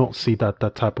did not see that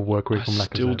type of work rate from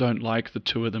Lacazette. I still don't like the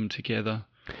two of them together.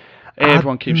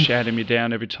 Everyone keeps shouting me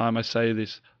down every time I say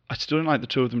this. I still don't like the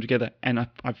two of them together, and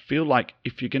I feel like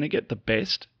if you're going to get the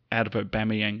best out of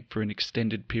Aubameyang for an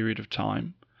extended period of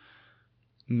time,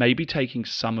 maybe taking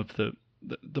some of the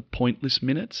pointless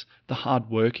minutes, the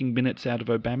hard-working minutes out of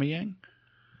Aubameyang.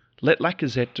 Let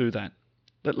Lacazette do that.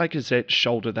 Let Lacazette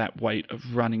shoulder that weight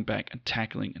of running back and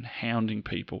tackling and hounding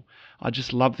people. I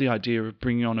just love the idea of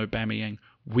bringing on Aubameyang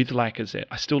with Lacazette.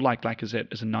 I still like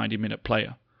Lacazette as a 90-minute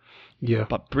player. Yeah.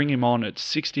 But bring him on at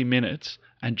 60 minutes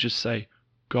and just say,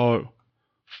 go.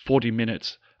 40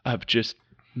 minutes of just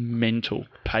mental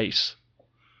pace.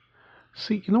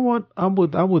 See, you know what? I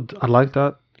like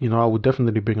that. You know, I would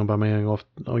definitely bring Aubameyang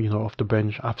off the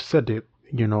bench. I've said it,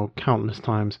 countless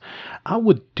times. I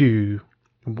would do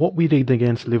what we did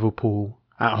against Liverpool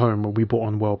at home when we brought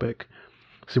on Welbeck.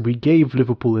 So we gave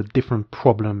Liverpool a different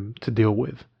problem to deal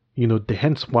with.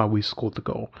 Hence why we scored the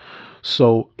goal.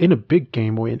 So in a big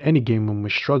game or in any game when we're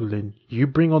struggling, you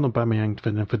bring on Aubameyang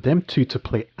for them two to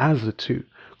play as a two,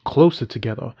 closer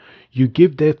together. You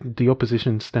give the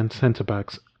opposition centre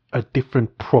backs a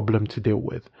different problem to deal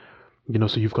with.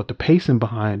 So you've got the pacing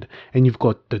behind, and you've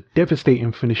got the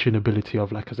devastating finishing ability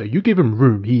of Lacazette. You give him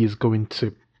room, he is going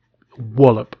to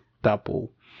wallop that ball.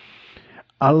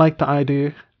 I like the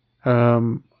idea,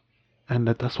 and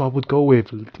that's what I would go with.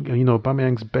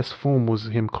 Aubameyang's best form was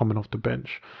him coming off the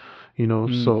bench.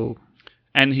 So.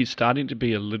 And he's starting to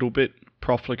be a little bit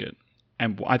profligate.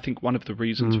 And I think one of the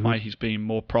reasons why he's being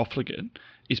more profligate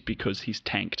is because he's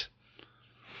tanked.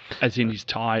 As in, he's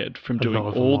tired from doing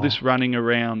all this running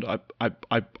around.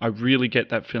 I really get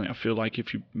that feeling. I feel like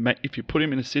if you put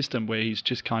him in a system where he's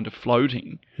just kind of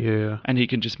floating, and he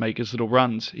can just make his little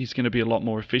runs, he's going to be a lot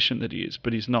more efficient than he is.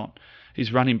 But he's not.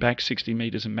 He's running back 60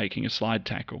 meters and making a slide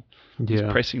tackle. He's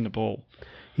pressing the ball.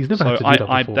 He's never had to do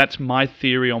that before. That's my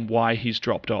theory on why he's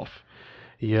dropped off.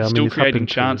 Yeah, still creating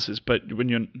chances, but when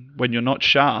you're not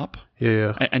sharp,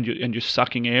 and you're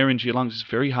sucking air into your lungs, it's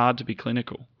very hard to be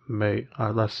clinical. Mate,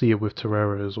 I see it with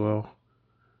Torreira as well.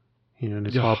 And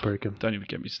it's heartbreaking. Don't even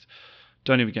get me started.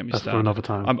 That's for another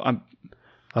time.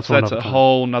 It's a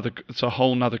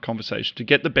whole nother conversation. To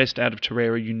get the best out of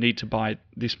Torreira, you need to buy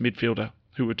this midfielder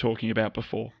who we're talking about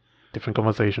before. Different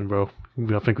conversation, bro.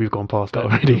 I think we've gone past that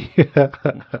already.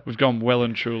 We've gone well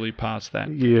and truly past that.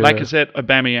 Yeah. Lacazette,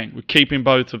 Aubameyang. We're keeping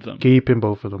both of them. Keeping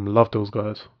both of them. Love those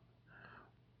guys.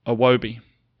 Iwobi.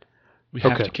 We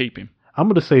have to keep him. I'm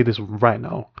going to say this right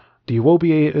now. The Iwobi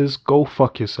haters, go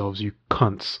fuck yourselves, you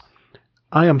cunts.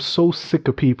 I am so sick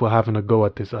of people having a go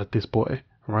at this boy,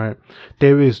 right?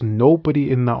 There is nobody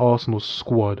in that Arsenal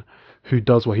squad who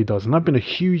does what he does. And I've been a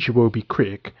huge Iwobi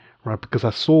critic, right? Because I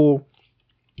saw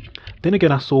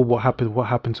what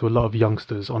happened to a lot of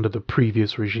youngsters under the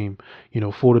previous regime.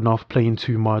 Falling off, playing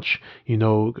too much,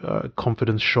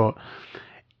 confidence shot.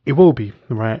 Iwobi,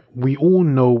 right? We all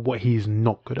know what he's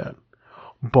not good at.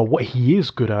 But what he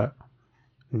is good at,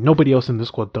 nobody else in the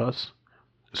squad does.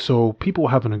 So people were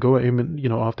having a go at him,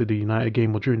 after the United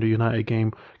game or during the United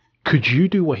game. Could you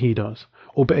do what he does?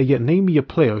 Or better yet, name me a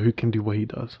player who can do what he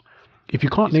does. If you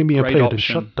can't name me a player, then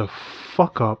shut the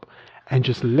fuck up and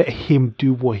just let him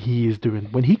do what he is doing.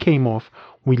 When he came off,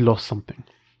 we lost something.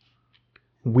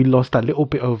 We lost that little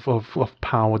bit of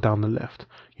power down the left.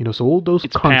 So all those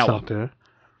cunts out there.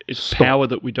 It's power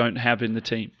that we don't have in the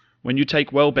team. When you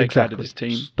take Welbeck out of this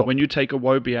team, when you take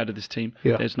Iwobi out of this team,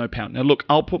 there's no power. Now look,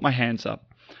 I'll put my hands up.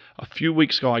 A few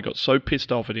weeks ago, I got so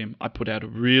pissed off at him, I put out a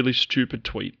really stupid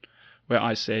tweet where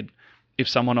I said, if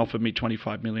someone offered me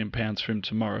 £25 million for him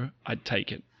tomorrow, I'd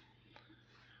take it.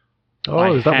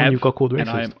 Oh, is that when you got called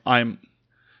racist? And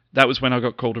that was when I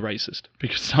got called a racist,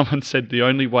 because someone said the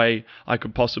only way I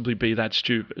could possibly be that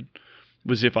stupid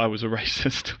was if I was a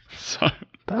racist. So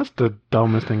that's the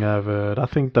dumbest thing I ever heard. I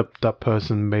think that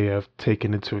person may have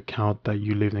taken into account that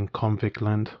you lived in convict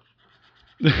land.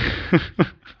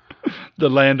 The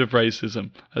land of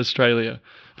racism, Australia.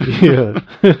 Yeah.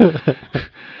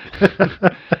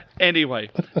 Anyway,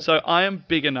 so I am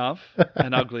big enough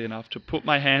and ugly enough to put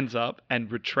my hands up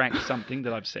and retract something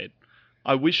that I've said.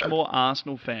 I wish more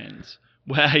Arsenal fans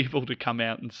were able to come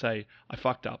out and say, I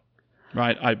fucked up,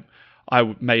 right?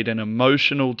 I made an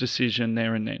emotional decision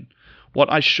there and then.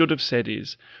 What I should have said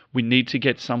is, we need to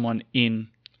get someone in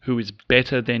who is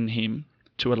better than him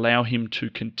to allow him to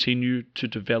continue to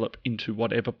develop into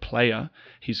whatever player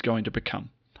he's going to become,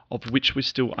 of which we're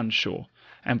still unsure.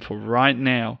 And for right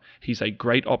now, he's a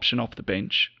great option off the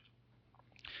bench.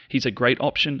 He's a great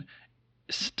option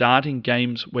starting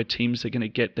games where teams are going to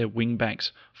get their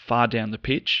wing-backs far down the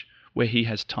pitch, where he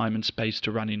has time and space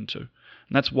to run into. And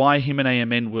that's why him and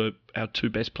AMN were our two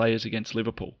best players against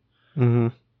Liverpool. Mm-hmm.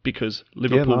 Because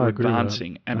Liverpool were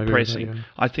advancing and pressing.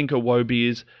 I think Iwobi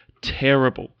is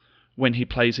terrible when he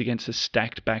plays against a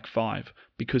stacked back five,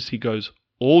 because he goes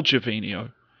all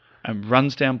Gervinho and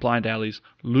runs down blind alleys,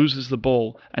 loses the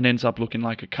ball, and ends up looking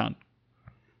like a cunt.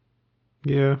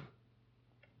 Yeah,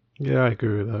 I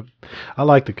agree with that. I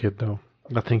like the kid though.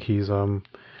 I think he's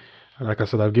like I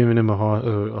said, I've given him a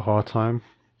hard time,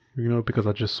 because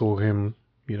I just saw him,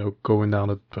 going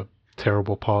down a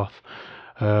terrible path.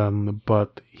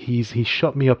 But he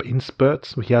shut me up in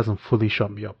spurts. He hasn't fully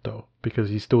shut me up though, because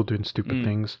he's still doing stupid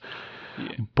things. Yeah.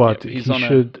 But he's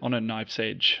he on a knife's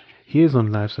edge. He is on a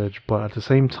knife's edge, but at the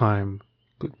same time,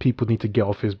 people need to get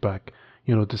off his back.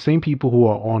 The same people who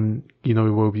are on,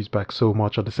 Iwobi's back so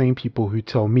much are the same people who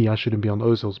tell me I shouldn't be on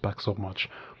Ozil's back so much.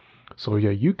 So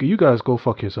yeah, you guys go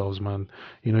fuck yourselves, man.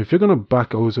 If you're gonna back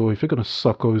Ozil, if you're gonna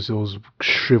suck Ozil's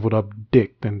shriveled up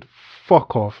dick, then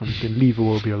fuck off and then leave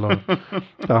Iwobi alone.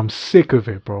 I'm sick of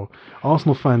it, bro.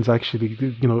 Arsenal fans actually,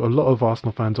 a lot of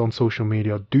Arsenal fans on social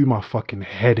media do my fucking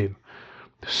head in.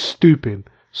 Stupid.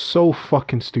 So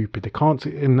fucking stupid. They can't,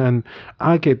 and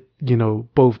I get,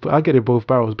 I get it both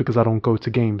barrels because I don't go to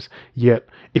games. Yet,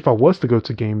 if I was to go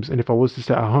to games and if I was to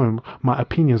sit at home, my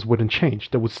opinions wouldn't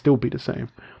change. They would still be the same.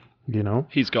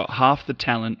 He's got half the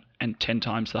talent and 10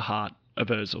 times the heart of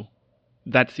Ozil.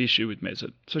 That's the issue with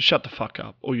Mesut. So shut the fuck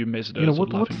up, all you Mesut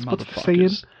Ozil loving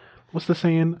motherfuckers. What's the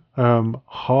saying?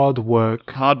 Hard work.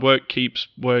 Hard work keeps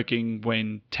working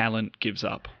when talent gives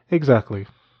up. Exactly.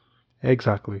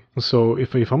 So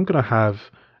if I'm gonna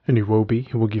have an Iwobi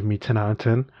who will give me 10 out of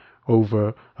 10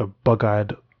 over a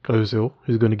bug-eyed Ozil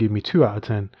who's gonna give me 2 out of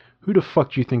 10, who the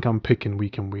fuck do you think I'm picking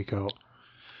week in, week out?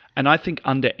 And I think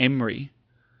under Emery,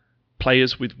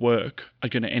 players with work are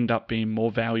going to end up being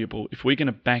more valuable. If we're going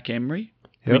to back Emery,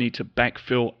 we need to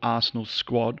backfill Arsenal's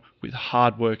squad with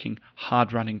hard-working,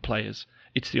 hard-running players.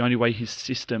 It's the only way his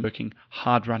system working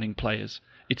hard-running players.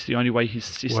 It's the only way his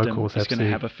system is going to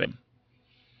have a fit.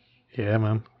 Yeah,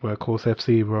 man. Workhorse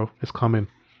FC, bro. It's coming.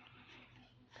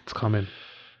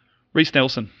 Reiss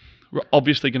Nelson, we're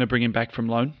obviously going to bring him back from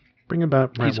loan. Bring him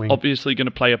back right he's wing. Obviously going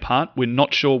to play a part. We're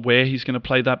not sure where he's going to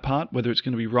play that part, whether it's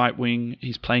going to be right wing.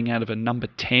 He's playing out of a number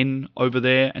 10 over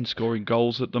there and scoring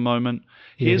goals at the moment.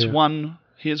 Here's one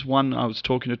I was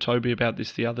talking to Toby about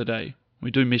this the other day.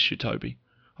 We do miss you, Toby.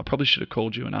 I probably should have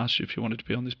called you and asked you if you wanted to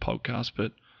be on this podcast,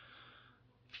 but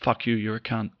fuck you, you're a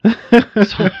cunt.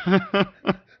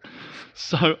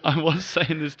 So I was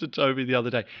saying this to Toby the other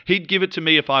day. He'd give it to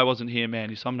me if I wasn't here,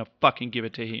 man. So I'm going to fucking give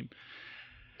it to him.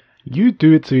 You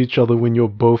do it to each other when you're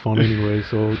both on anyway,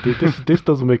 so this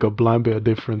doesn't make a blind bit of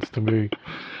difference to me.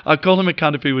 I'd call him a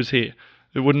cunt if he was here.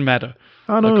 It wouldn't matter.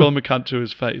 I I'd know. call him a cunt to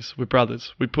his face. We're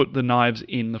brothers. We put the knives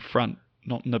in the front,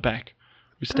 not in the back.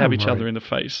 We stab Damn each right. other in the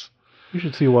face. You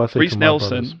should see what I say Reece to my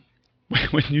brothers. Nelson,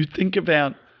 when you think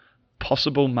about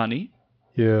possible money,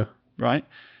 Yeah. right?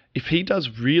 If he does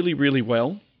really, really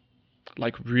well,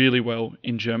 like really well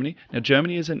in Germany. Now,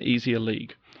 Germany is an easier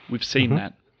league. We've seen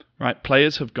that, right?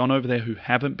 Players have gone over there who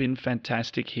haven't been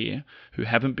fantastic here, who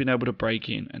haven't been able to break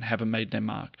in and haven't made their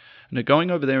mark. And they're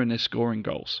going over there and they're scoring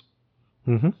goals.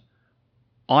 Mm-hmm.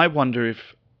 I wonder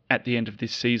if at the end of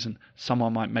this season,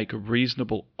 someone might make a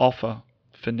reasonable offer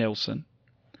for Nelson.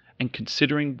 And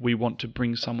considering we want to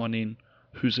bring someone in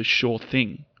who's a sure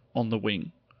thing on the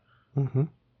wing, Mm-hmm.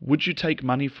 would you take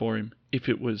money for him if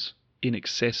it was in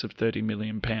excess of £30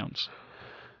 million?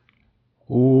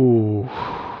 Ooh,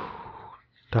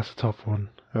 that's a tough one.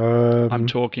 I'm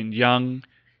talking young,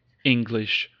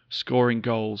 English, scoring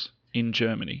goals in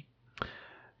Germany.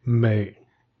 Mate,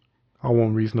 I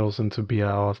want Reece Nelson to be at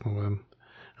Arsenal, man.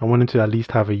 I want him to at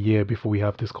least have a year before we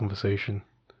have this conversation.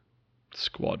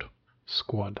 Squad.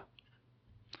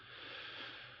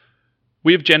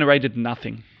 We have generated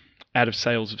nothing out of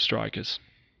sales of strikers.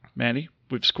 Manny,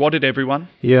 we've squatted everyone.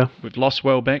 Yeah. We've lost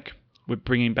Welbeck. We're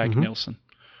bringing back Nelson.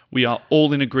 We are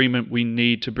all in agreement we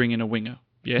need to bring in a winger.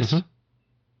 Yes?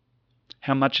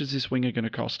 How much is this winger going to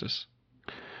cost us?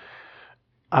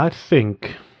 I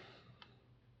think...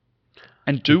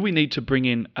 And do we need to bring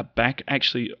in a back...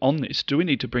 Actually, on this, do we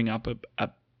need to bring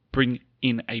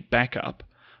in a backup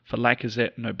for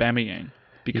Lacazette and Aubameyang?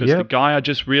 Because the guy I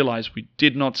just realised we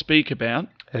did not speak about...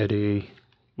 Eddie.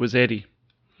 ...was Eddie.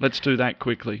 Let's do that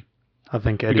quickly. I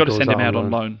think Eddie We've got to goes send him out on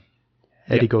on loan.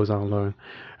 Eddie goes out on loan.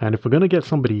 And if we're going to get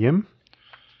somebody in,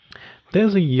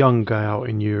 there's a young guy out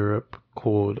in Europe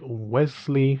called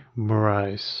Wesley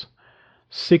Moraes.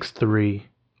 6'3",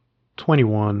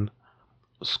 21,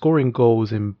 scoring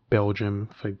goals in Belgium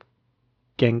for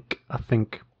Genk, I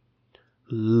think.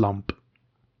 Lump.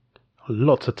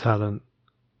 Lots of talent.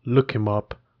 Look him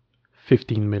up.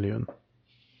 15 million.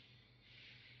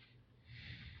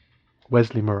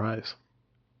 Wesley Moraes.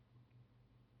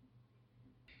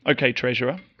 Okay,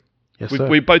 Treasurer. Yes, sir.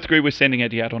 We both agree we're sending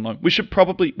Eddie out on loan. We should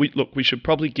probably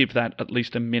give that at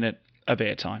least a minute of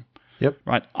airtime. Yep.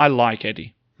 Right. I like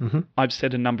Eddie. Mm-hmm. I've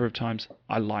said a number of times,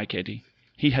 I like Eddie.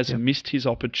 He has missed his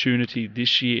opportunity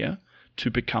this year to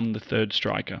become the third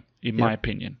striker, in my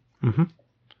opinion. Mm-hmm.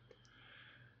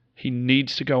 He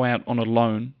needs to go out on a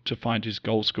loan to find his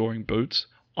goal-scoring boots.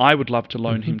 I would love to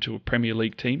loan him to a Premier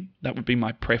League team. That would be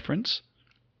my preference.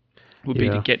 Would be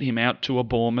to get him out to a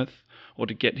Bournemouth or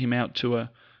to get him out to a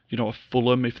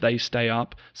Fulham if they stay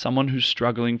up. Someone who's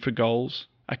struggling for goals,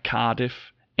 a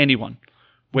Cardiff, anyone,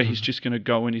 where he's just going to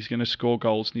go and he's going to score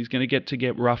goals and he's going to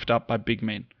get roughed up by big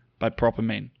men, by proper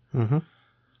men. Mm-hmm.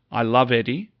 I love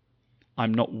Eddie.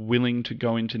 I'm not willing to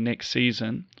go into next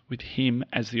season with him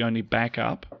as the only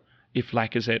backup if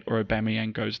Lacazette or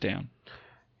Aubameyang goes down.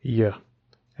 Yeah,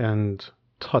 and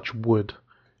touch wood,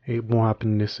 it won't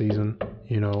happen this season.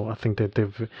 I think that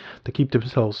they keep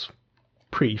themselves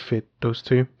pretty fit, those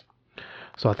two.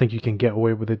 So I think you can get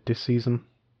away with it this season.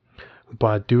 But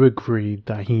I do agree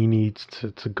that he needs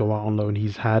to go out on loan.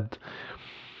 He's had,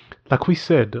 like we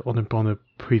said on a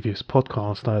previous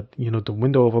podcast, that the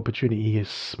window of opportunity is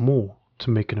small to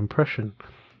make an impression.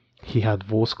 He had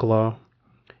Vorskla,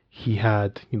 he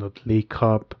had the League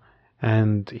Cup,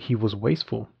 and he was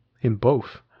wasteful in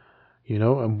both.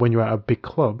 And when you're at a big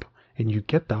club and you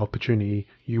get that opportunity,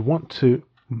 you want to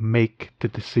make the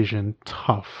decision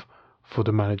tough for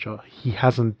the manager. He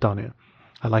hasn't done it.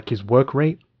 I like his work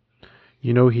rate.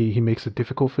 He makes it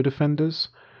difficult for defenders.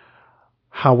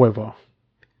 However,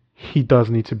 he does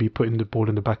need to be putting the ball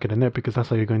in the back of the net because that's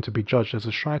how you're going to be judged as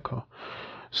a striker.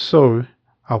 So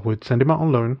I would send him out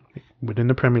on loan within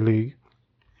the Premier League.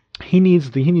 He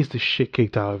needs the shit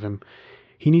kicked out of him.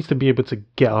 He needs to be able to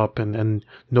get up and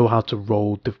know how to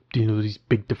roll these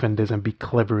big defenders and be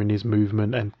clever in his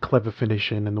movement and clever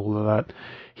finishing and all of that.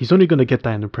 He's only going to get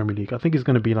that in the Premier League. I think he's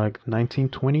going to be like 19,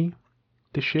 20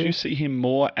 this year. Do you see him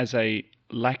more as a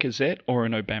Lacazette or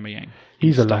an Aubameyang?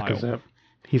 He's a Lacazette.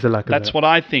 He's a Lacazette. That's what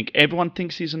I think. Everyone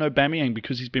thinks he's an Aubameyang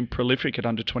because he's been prolific at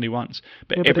under-21s.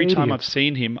 But every time I've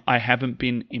seen him, I haven't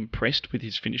been impressed with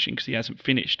his finishing because he hasn't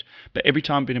finished. But every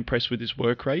time I've been impressed with his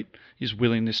work rate, his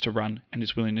willingness to run, and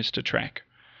his willingness to track.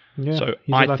 Yeah, so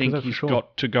I think he's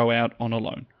got to go out on a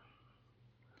loan.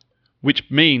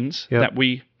 Which means that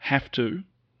we have to,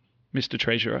 Mr.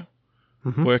 Treasurer,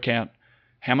 work out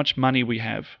how much money we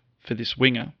have for this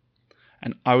winger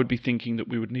and I would be thinking that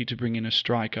we would need to bring in a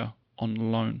striker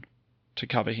on loan to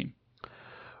cover him.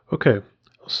 Okay,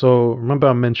 so remember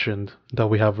I mentioned that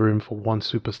we have room for one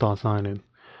superstar signing.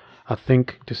 I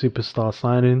think the superstar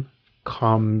signing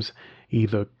comes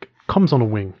on a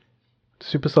wing. The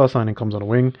superstar signing comes on a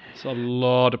wing. There's a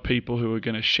lot of people who are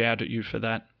going to shout at you for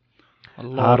that. A I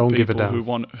lot don't of give a people damn.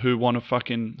 who want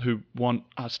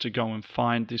us to go and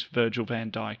find this Virgil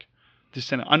van Dijk. This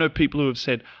center. I know people who have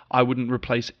said I wouldn't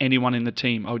replace anyone in the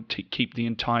team. I would keep the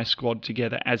entire squad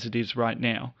together as it is right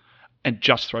now, and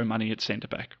just throw money at centre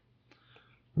back.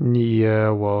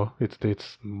 Yeah, well,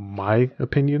 it's my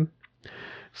opinion.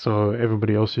 So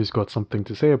everybody else who's got something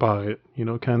to say about it,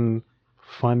 can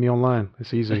find me online.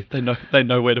 It's easy. They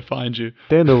know where to find you.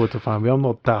 They know where to find me. I'm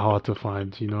not that hard to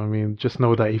find, you know what I mean? Just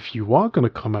know that if you are going to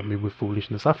come at me with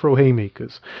foolishness, I throw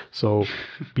haymakers. So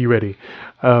be ready.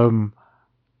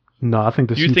 No, I think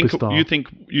the superstar.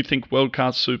 You think world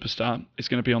class superstar is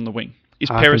going to be on the wing? Is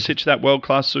I Perisic that world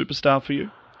class superstar for you?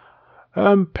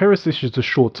 Perisic is the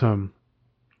short term.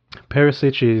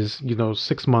 Perisic is,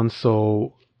 6 months,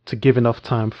 so to give enough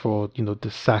time for, the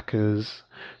Sakas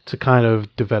to kind of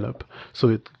develop.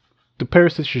 So the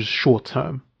Perisic is short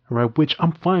term, right? Which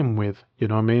I'm fine with, you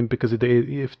know what I mean? Because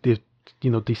if the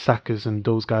Sakas and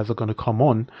those guys are going to come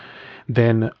on,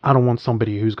 then I don't want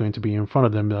somebody who's going to be in front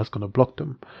of them that's going to block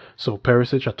them. So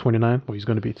Perisic at 29, well, he's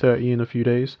going to be 30 in a few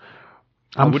days.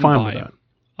 I'm fine with that.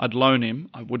 I'd loan him.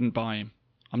 I wouldn't buy him.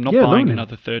 I'm not Yeah, buying loan him.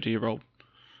 another 30-year-old.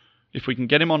 If we can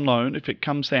get him on loan, if it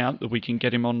comes out that we can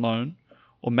get him on loan,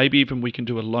 or maybe even we can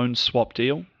do a loan swap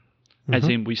deal, as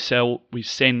in we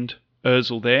send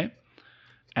Ozil there,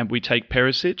 and we take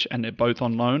Perisic, and they're both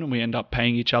on loan, and we end up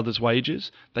paying each other's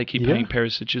wages. They keep paying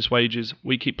Perisic's wages,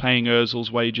 we keep paying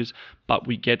Ozil's wages, but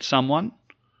we get someone.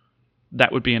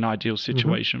 That would be an ideal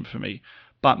situation for me.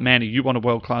 But Manny, you want a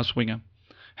world-class winger.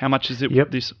 How much is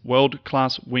this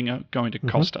world-class winger going to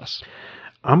cost us?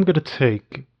 I'm going to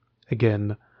take,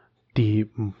 again,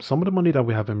 some of the money that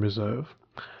we have in reserve,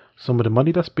 some of the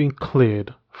money that's being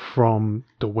cleared from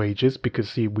the wages, because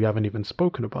see, we haven't even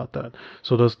spoken about that.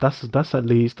 So that's at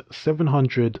least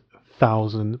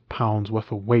 £700,000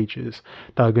 worth of wages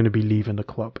that are going to be leaving the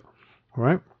club,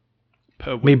 right?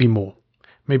 Per week. Maybe more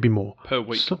Per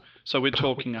week. So we're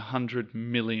talking £100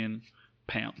 million.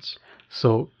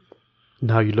 So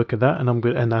now you look at that,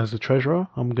 and as the treasurer,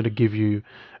 I'm going to give you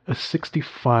a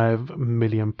 £65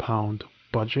 million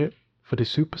budget for the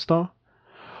superstar,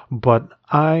 but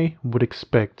I would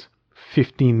expect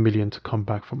 15 million to come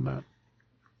back from that.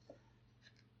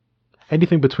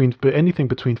 Anything between 5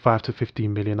 to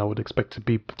 15 million, I would expect to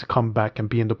come back and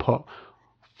be in the pot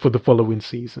for the following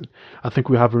season. I think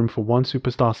we have room for one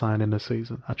superstar sign in the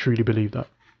season. I truly believe that.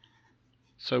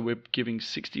 So we're giving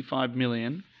 65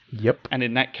 million. Yep. And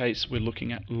in that case, we're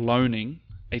looking at loaning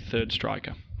a third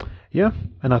striker. Yeah,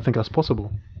 and I think that's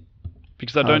possible.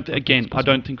 Because I don't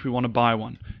think we want to buy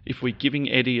one. If we're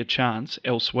giving Eddie a chance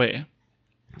elsewhere,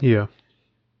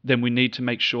 then we need to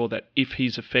make sure that if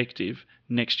he's effective,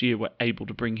 next year we're able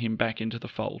to bring him back into the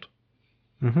fold.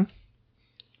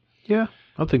 Yeah,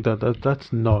 I think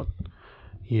that's not,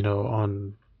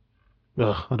 on...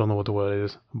 I don't know what the word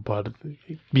is, but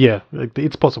yeah,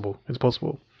 it's possible. It's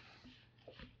possible.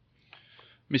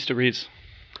 Mr. Riz.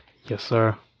 Yes,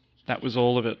 sir. That was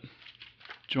all of it. Do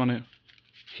you want to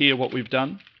hear what we've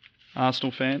done,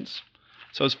 Arsenal fans?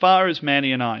 So as far as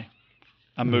Manny and I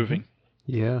are moving,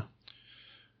 yeah,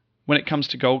 when it comes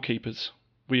to goalkeepers,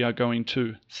 we are going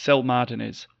to sell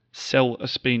Martinez, sell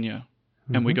Espino,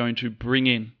 and we're going to bring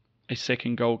in a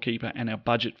second goalkeeper, and our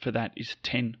budget for that is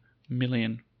 £10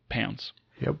 million.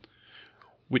 Yep.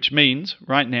 Which means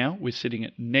right now we're sitting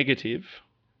at negative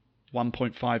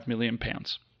 £1.5 million.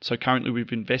 So currently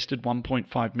we've invested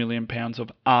 £1.5 million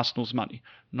of Arsenal's money,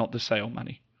 not the sale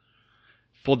money.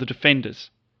 For the defenders,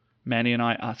 Manny and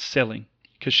I are selling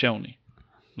Koscielny,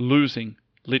 losing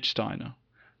Lichtsteiner,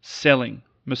 selling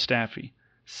Mustafi,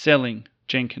 selling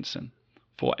Jenkinson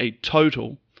for a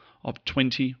total of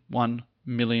 £21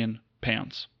 million.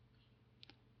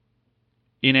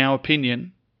 In our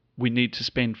opinion, we need to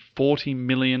spend £40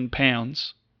 million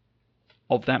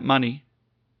of that money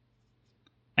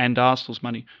and Arsenal's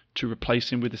money to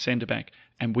replace him with a centre-back,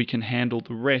 and we can handle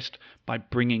the rest by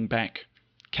bringing back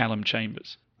Callum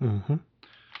Chambers.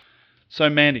 So,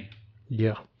 Mandy,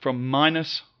 from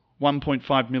minus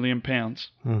 £1.5 million,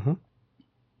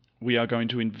 we are going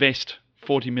to invest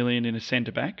 $40 million in a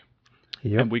centre-back,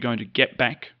 and we're going to get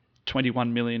back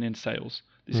 $21 million in sales.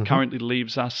 This currently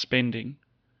leaves us spending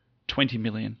 $20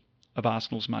 million of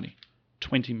Arsenal's money.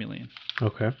 $20 million.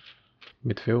 Okay.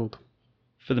 Midfield.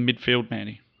 For the midfield,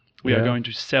 Manny, we are going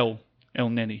to sell El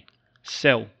Neni.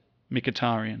 Sell,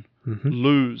 Mkhitaryan. Mm-hmm.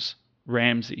 Lose,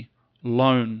 Ramsey.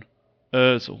 Loan,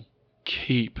 Ozil.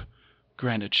 Keep,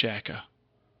 Granit Xhaka.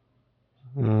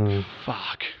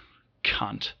 Fuck.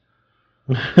 Cunt.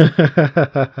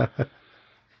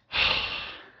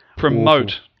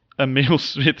 Promote, Emil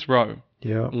Smith-Rowe.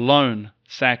 Yeah. Loan,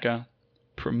 Saka.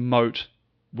 Promote,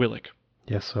 Willock.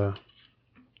 Yes, sir.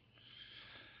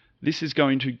 This is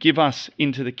going to give us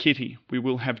into the kitty. We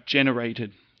will have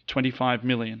generated 25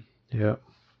 million Yeah.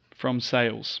 from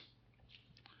sales.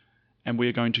 And we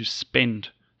are going to spend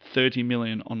 30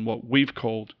 million on what we've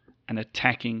called an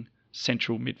attacking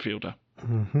central midfielder.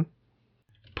 Mm-hmm.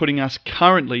 Putting us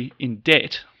currently in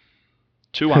debt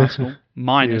to Arsenal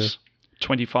minus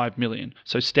 25 million.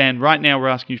 So Stan, right now we're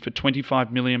asking you for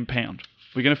 25 million pound.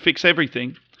 We're going to fix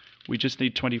everything. We just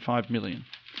need 25 million.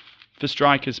 For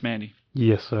strikers, Manny,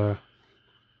 Yes, sir.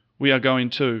 we are going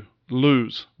to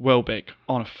lose Welbeck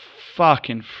on a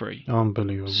fucking free.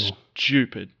 Unbelievable.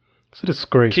 Stupid. It's a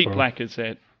disgrace, Keep bro.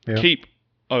 Lacazette. Yeah. Keep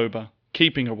Oba.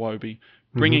 Keeping Iwobi.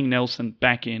 Bringing Nelson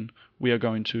back in. We are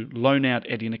going to loan out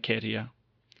Eddie Nketiah.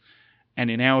 And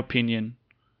in our opinion,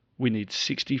 we need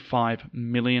 65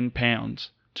 million pounds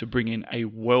to bring in a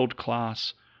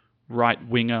world-class right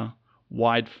winger,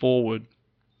 wide forward,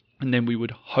 and then we would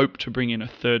hope to bring in a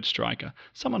third striker,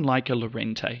 someone like a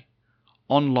Llorente,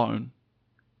 on loan,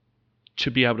 to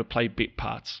be able to play bit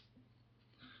parts.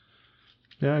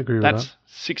 Yeah, I agree with That's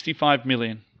 65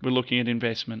 million we're looking at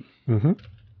investment. that. Mm-hmm.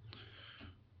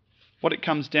 What it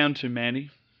comes down to, Manny,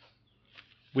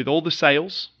 with all the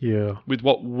sales, Yeah. with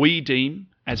what we deem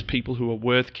as people who are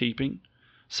worth keeping,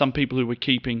 some people who we're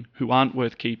keeping who aren't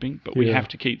worth keeping, but we Yeah. have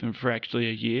to keep them for actually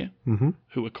a year, Mm-hmm.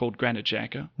 who are called Granit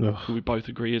Xhaka, Ugh. who we both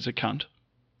agree is a cunt.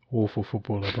 Awful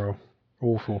footballer, bro.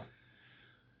 Awful.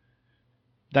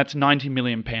 That's 90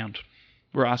 million pound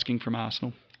we're asking from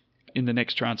Arsenal in the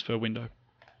next transfer window.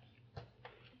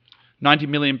 90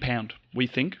 million pound, we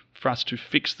think, for us to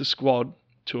fix the squad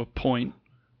to a point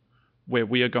where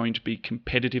we are going to be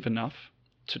competitive enough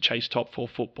to chase top four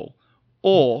football,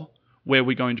 or where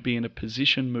we're going to be in a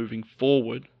position moving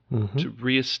forward Mm-hmm. to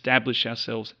re-establish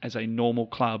ourselves as a normal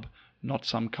club, not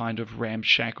some kind of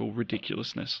ramshackle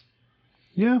ridiculousness.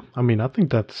 Yeah, I mean, I think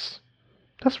that's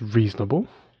reasonable.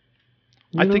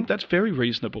 I think that's very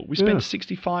reasonable. We Yeah. spent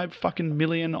 65 fucking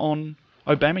million on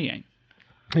Aubameyang.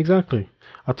 Exactly.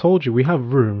 I told you we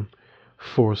have room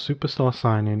for a superstar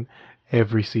signing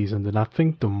every season, and I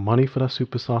think the money for that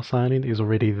superstar signing is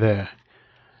already there.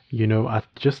 I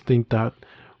just think that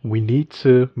we need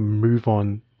to move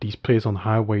on these players on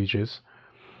high wages,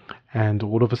 and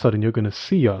all of a sudden you're going to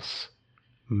see us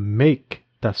make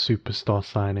that superstar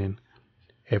signing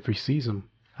every season,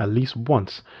 at least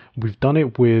once. We've done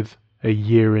it with a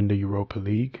year in the Europa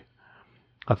League.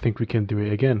 I think we can do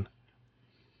it again.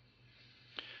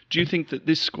 Do you think that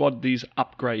this squad, these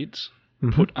upgrades,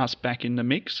 put us back in the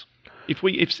mix?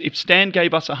 If Stan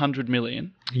gave us 100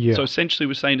 million, Yeah. so essentially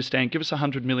we're saying to Stan, give us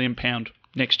 100 million pound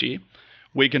next year,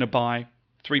 we're going to buy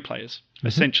 3 players.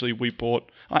 Essentially, we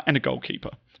bought, and a goalkeeper,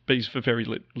 but he's for very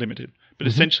limited. But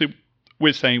essentially,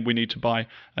 we're saying we need to buy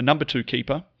a number 2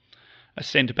 keeper, a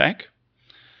centre-back,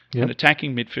 Yep. an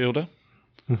attacking midfielder,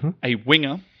 a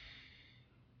winger,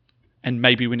 and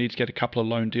maybe we need to get a couple of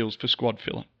loan deals for squad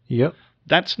filler. Yep.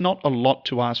 That's not a lot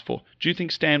to ask for. Do you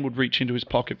think Stan would reach into his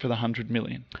pocket for the 100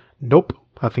 million? Nope.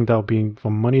 I think that'll be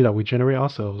from money that we generate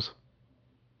ourselves.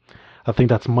 I think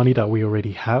that's money that we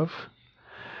already have.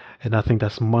 And I think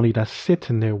that's money that's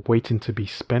sitting there waiting to be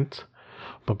spent.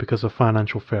 But because of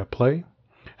financial fair play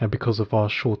and because of our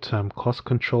short-term cost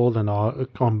control and our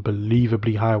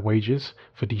unbelievably high wages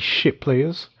for these shit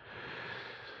players,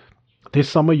 this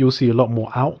summer you'll see a lot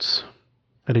more outs.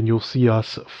 And then you'll see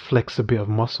us flex a bit of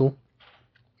muscle.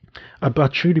 I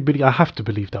truly believe, I have to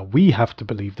believe that, we have to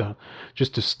believe that,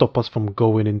 just to stop us from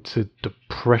going into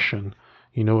depression,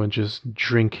 and just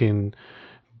drinking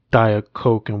Diet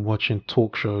Coke and watching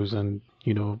talk shows and,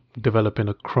 developing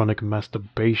a chronic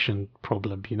masturbation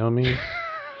problem, you know what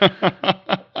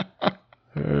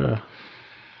I mean?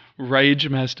 Rage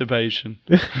masturbation.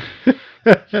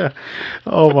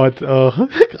 Oh my,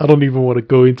 I don't even want to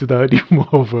go into that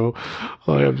anymore, bro.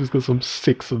 I've just got some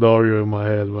sick scenario in my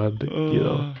head,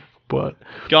 man, but...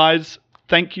 Guys,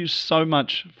 thank you so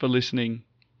much for listening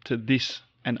to this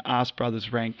and Ask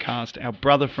Brothers Rank Cast. Our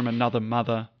brother from another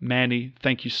mother, Manny,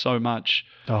 thank you so much.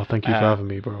 Oh, thank you for having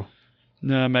me, bro.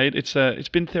 No, mate, it's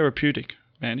been therapeutic,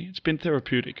 Manny. It's been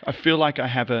therapeutic. I feel like I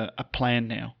have a plan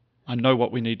now. I know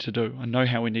what we need to do. I know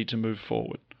how we need to move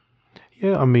forward.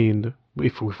 Yeah, I mean,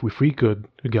 if we could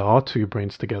get our 2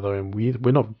 brains together and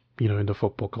we're not, in the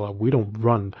football club. We don't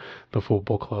run the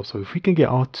football club. So if we can get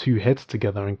our two heads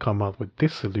together and come up with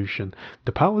this solution,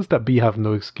 the powers that be have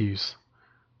no excuse.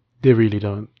 They really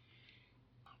don't.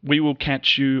 We will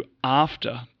catch you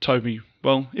after Toby.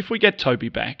 Well, if we get Toby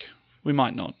back, we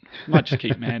might not. We might just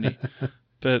keep Manny.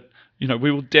 But,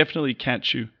 we will definitely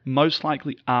catch you most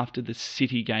likely after the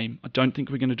City game. I don't think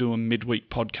we're going to do a midweek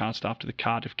podcast after the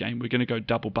Cardiff game. We're going to go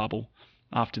double bubble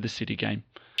after the City game.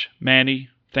 Manny,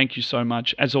 thank you so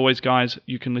much. As always, guys,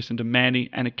 you can listen to Manny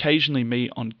and occasionally me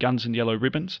on Guns and Yellow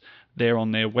Ribbons. They're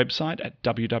on their website at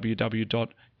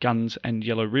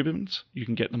www.gunsandyellowribbons. You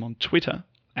can get them on Twitter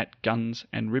at Guns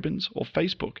and Ribbons or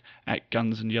Facebook at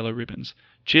Guns and Yellow Ribbons.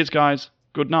 Cheers, guys.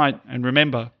 Good night. And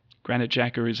remember, Granite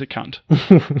Jacker is a cunt.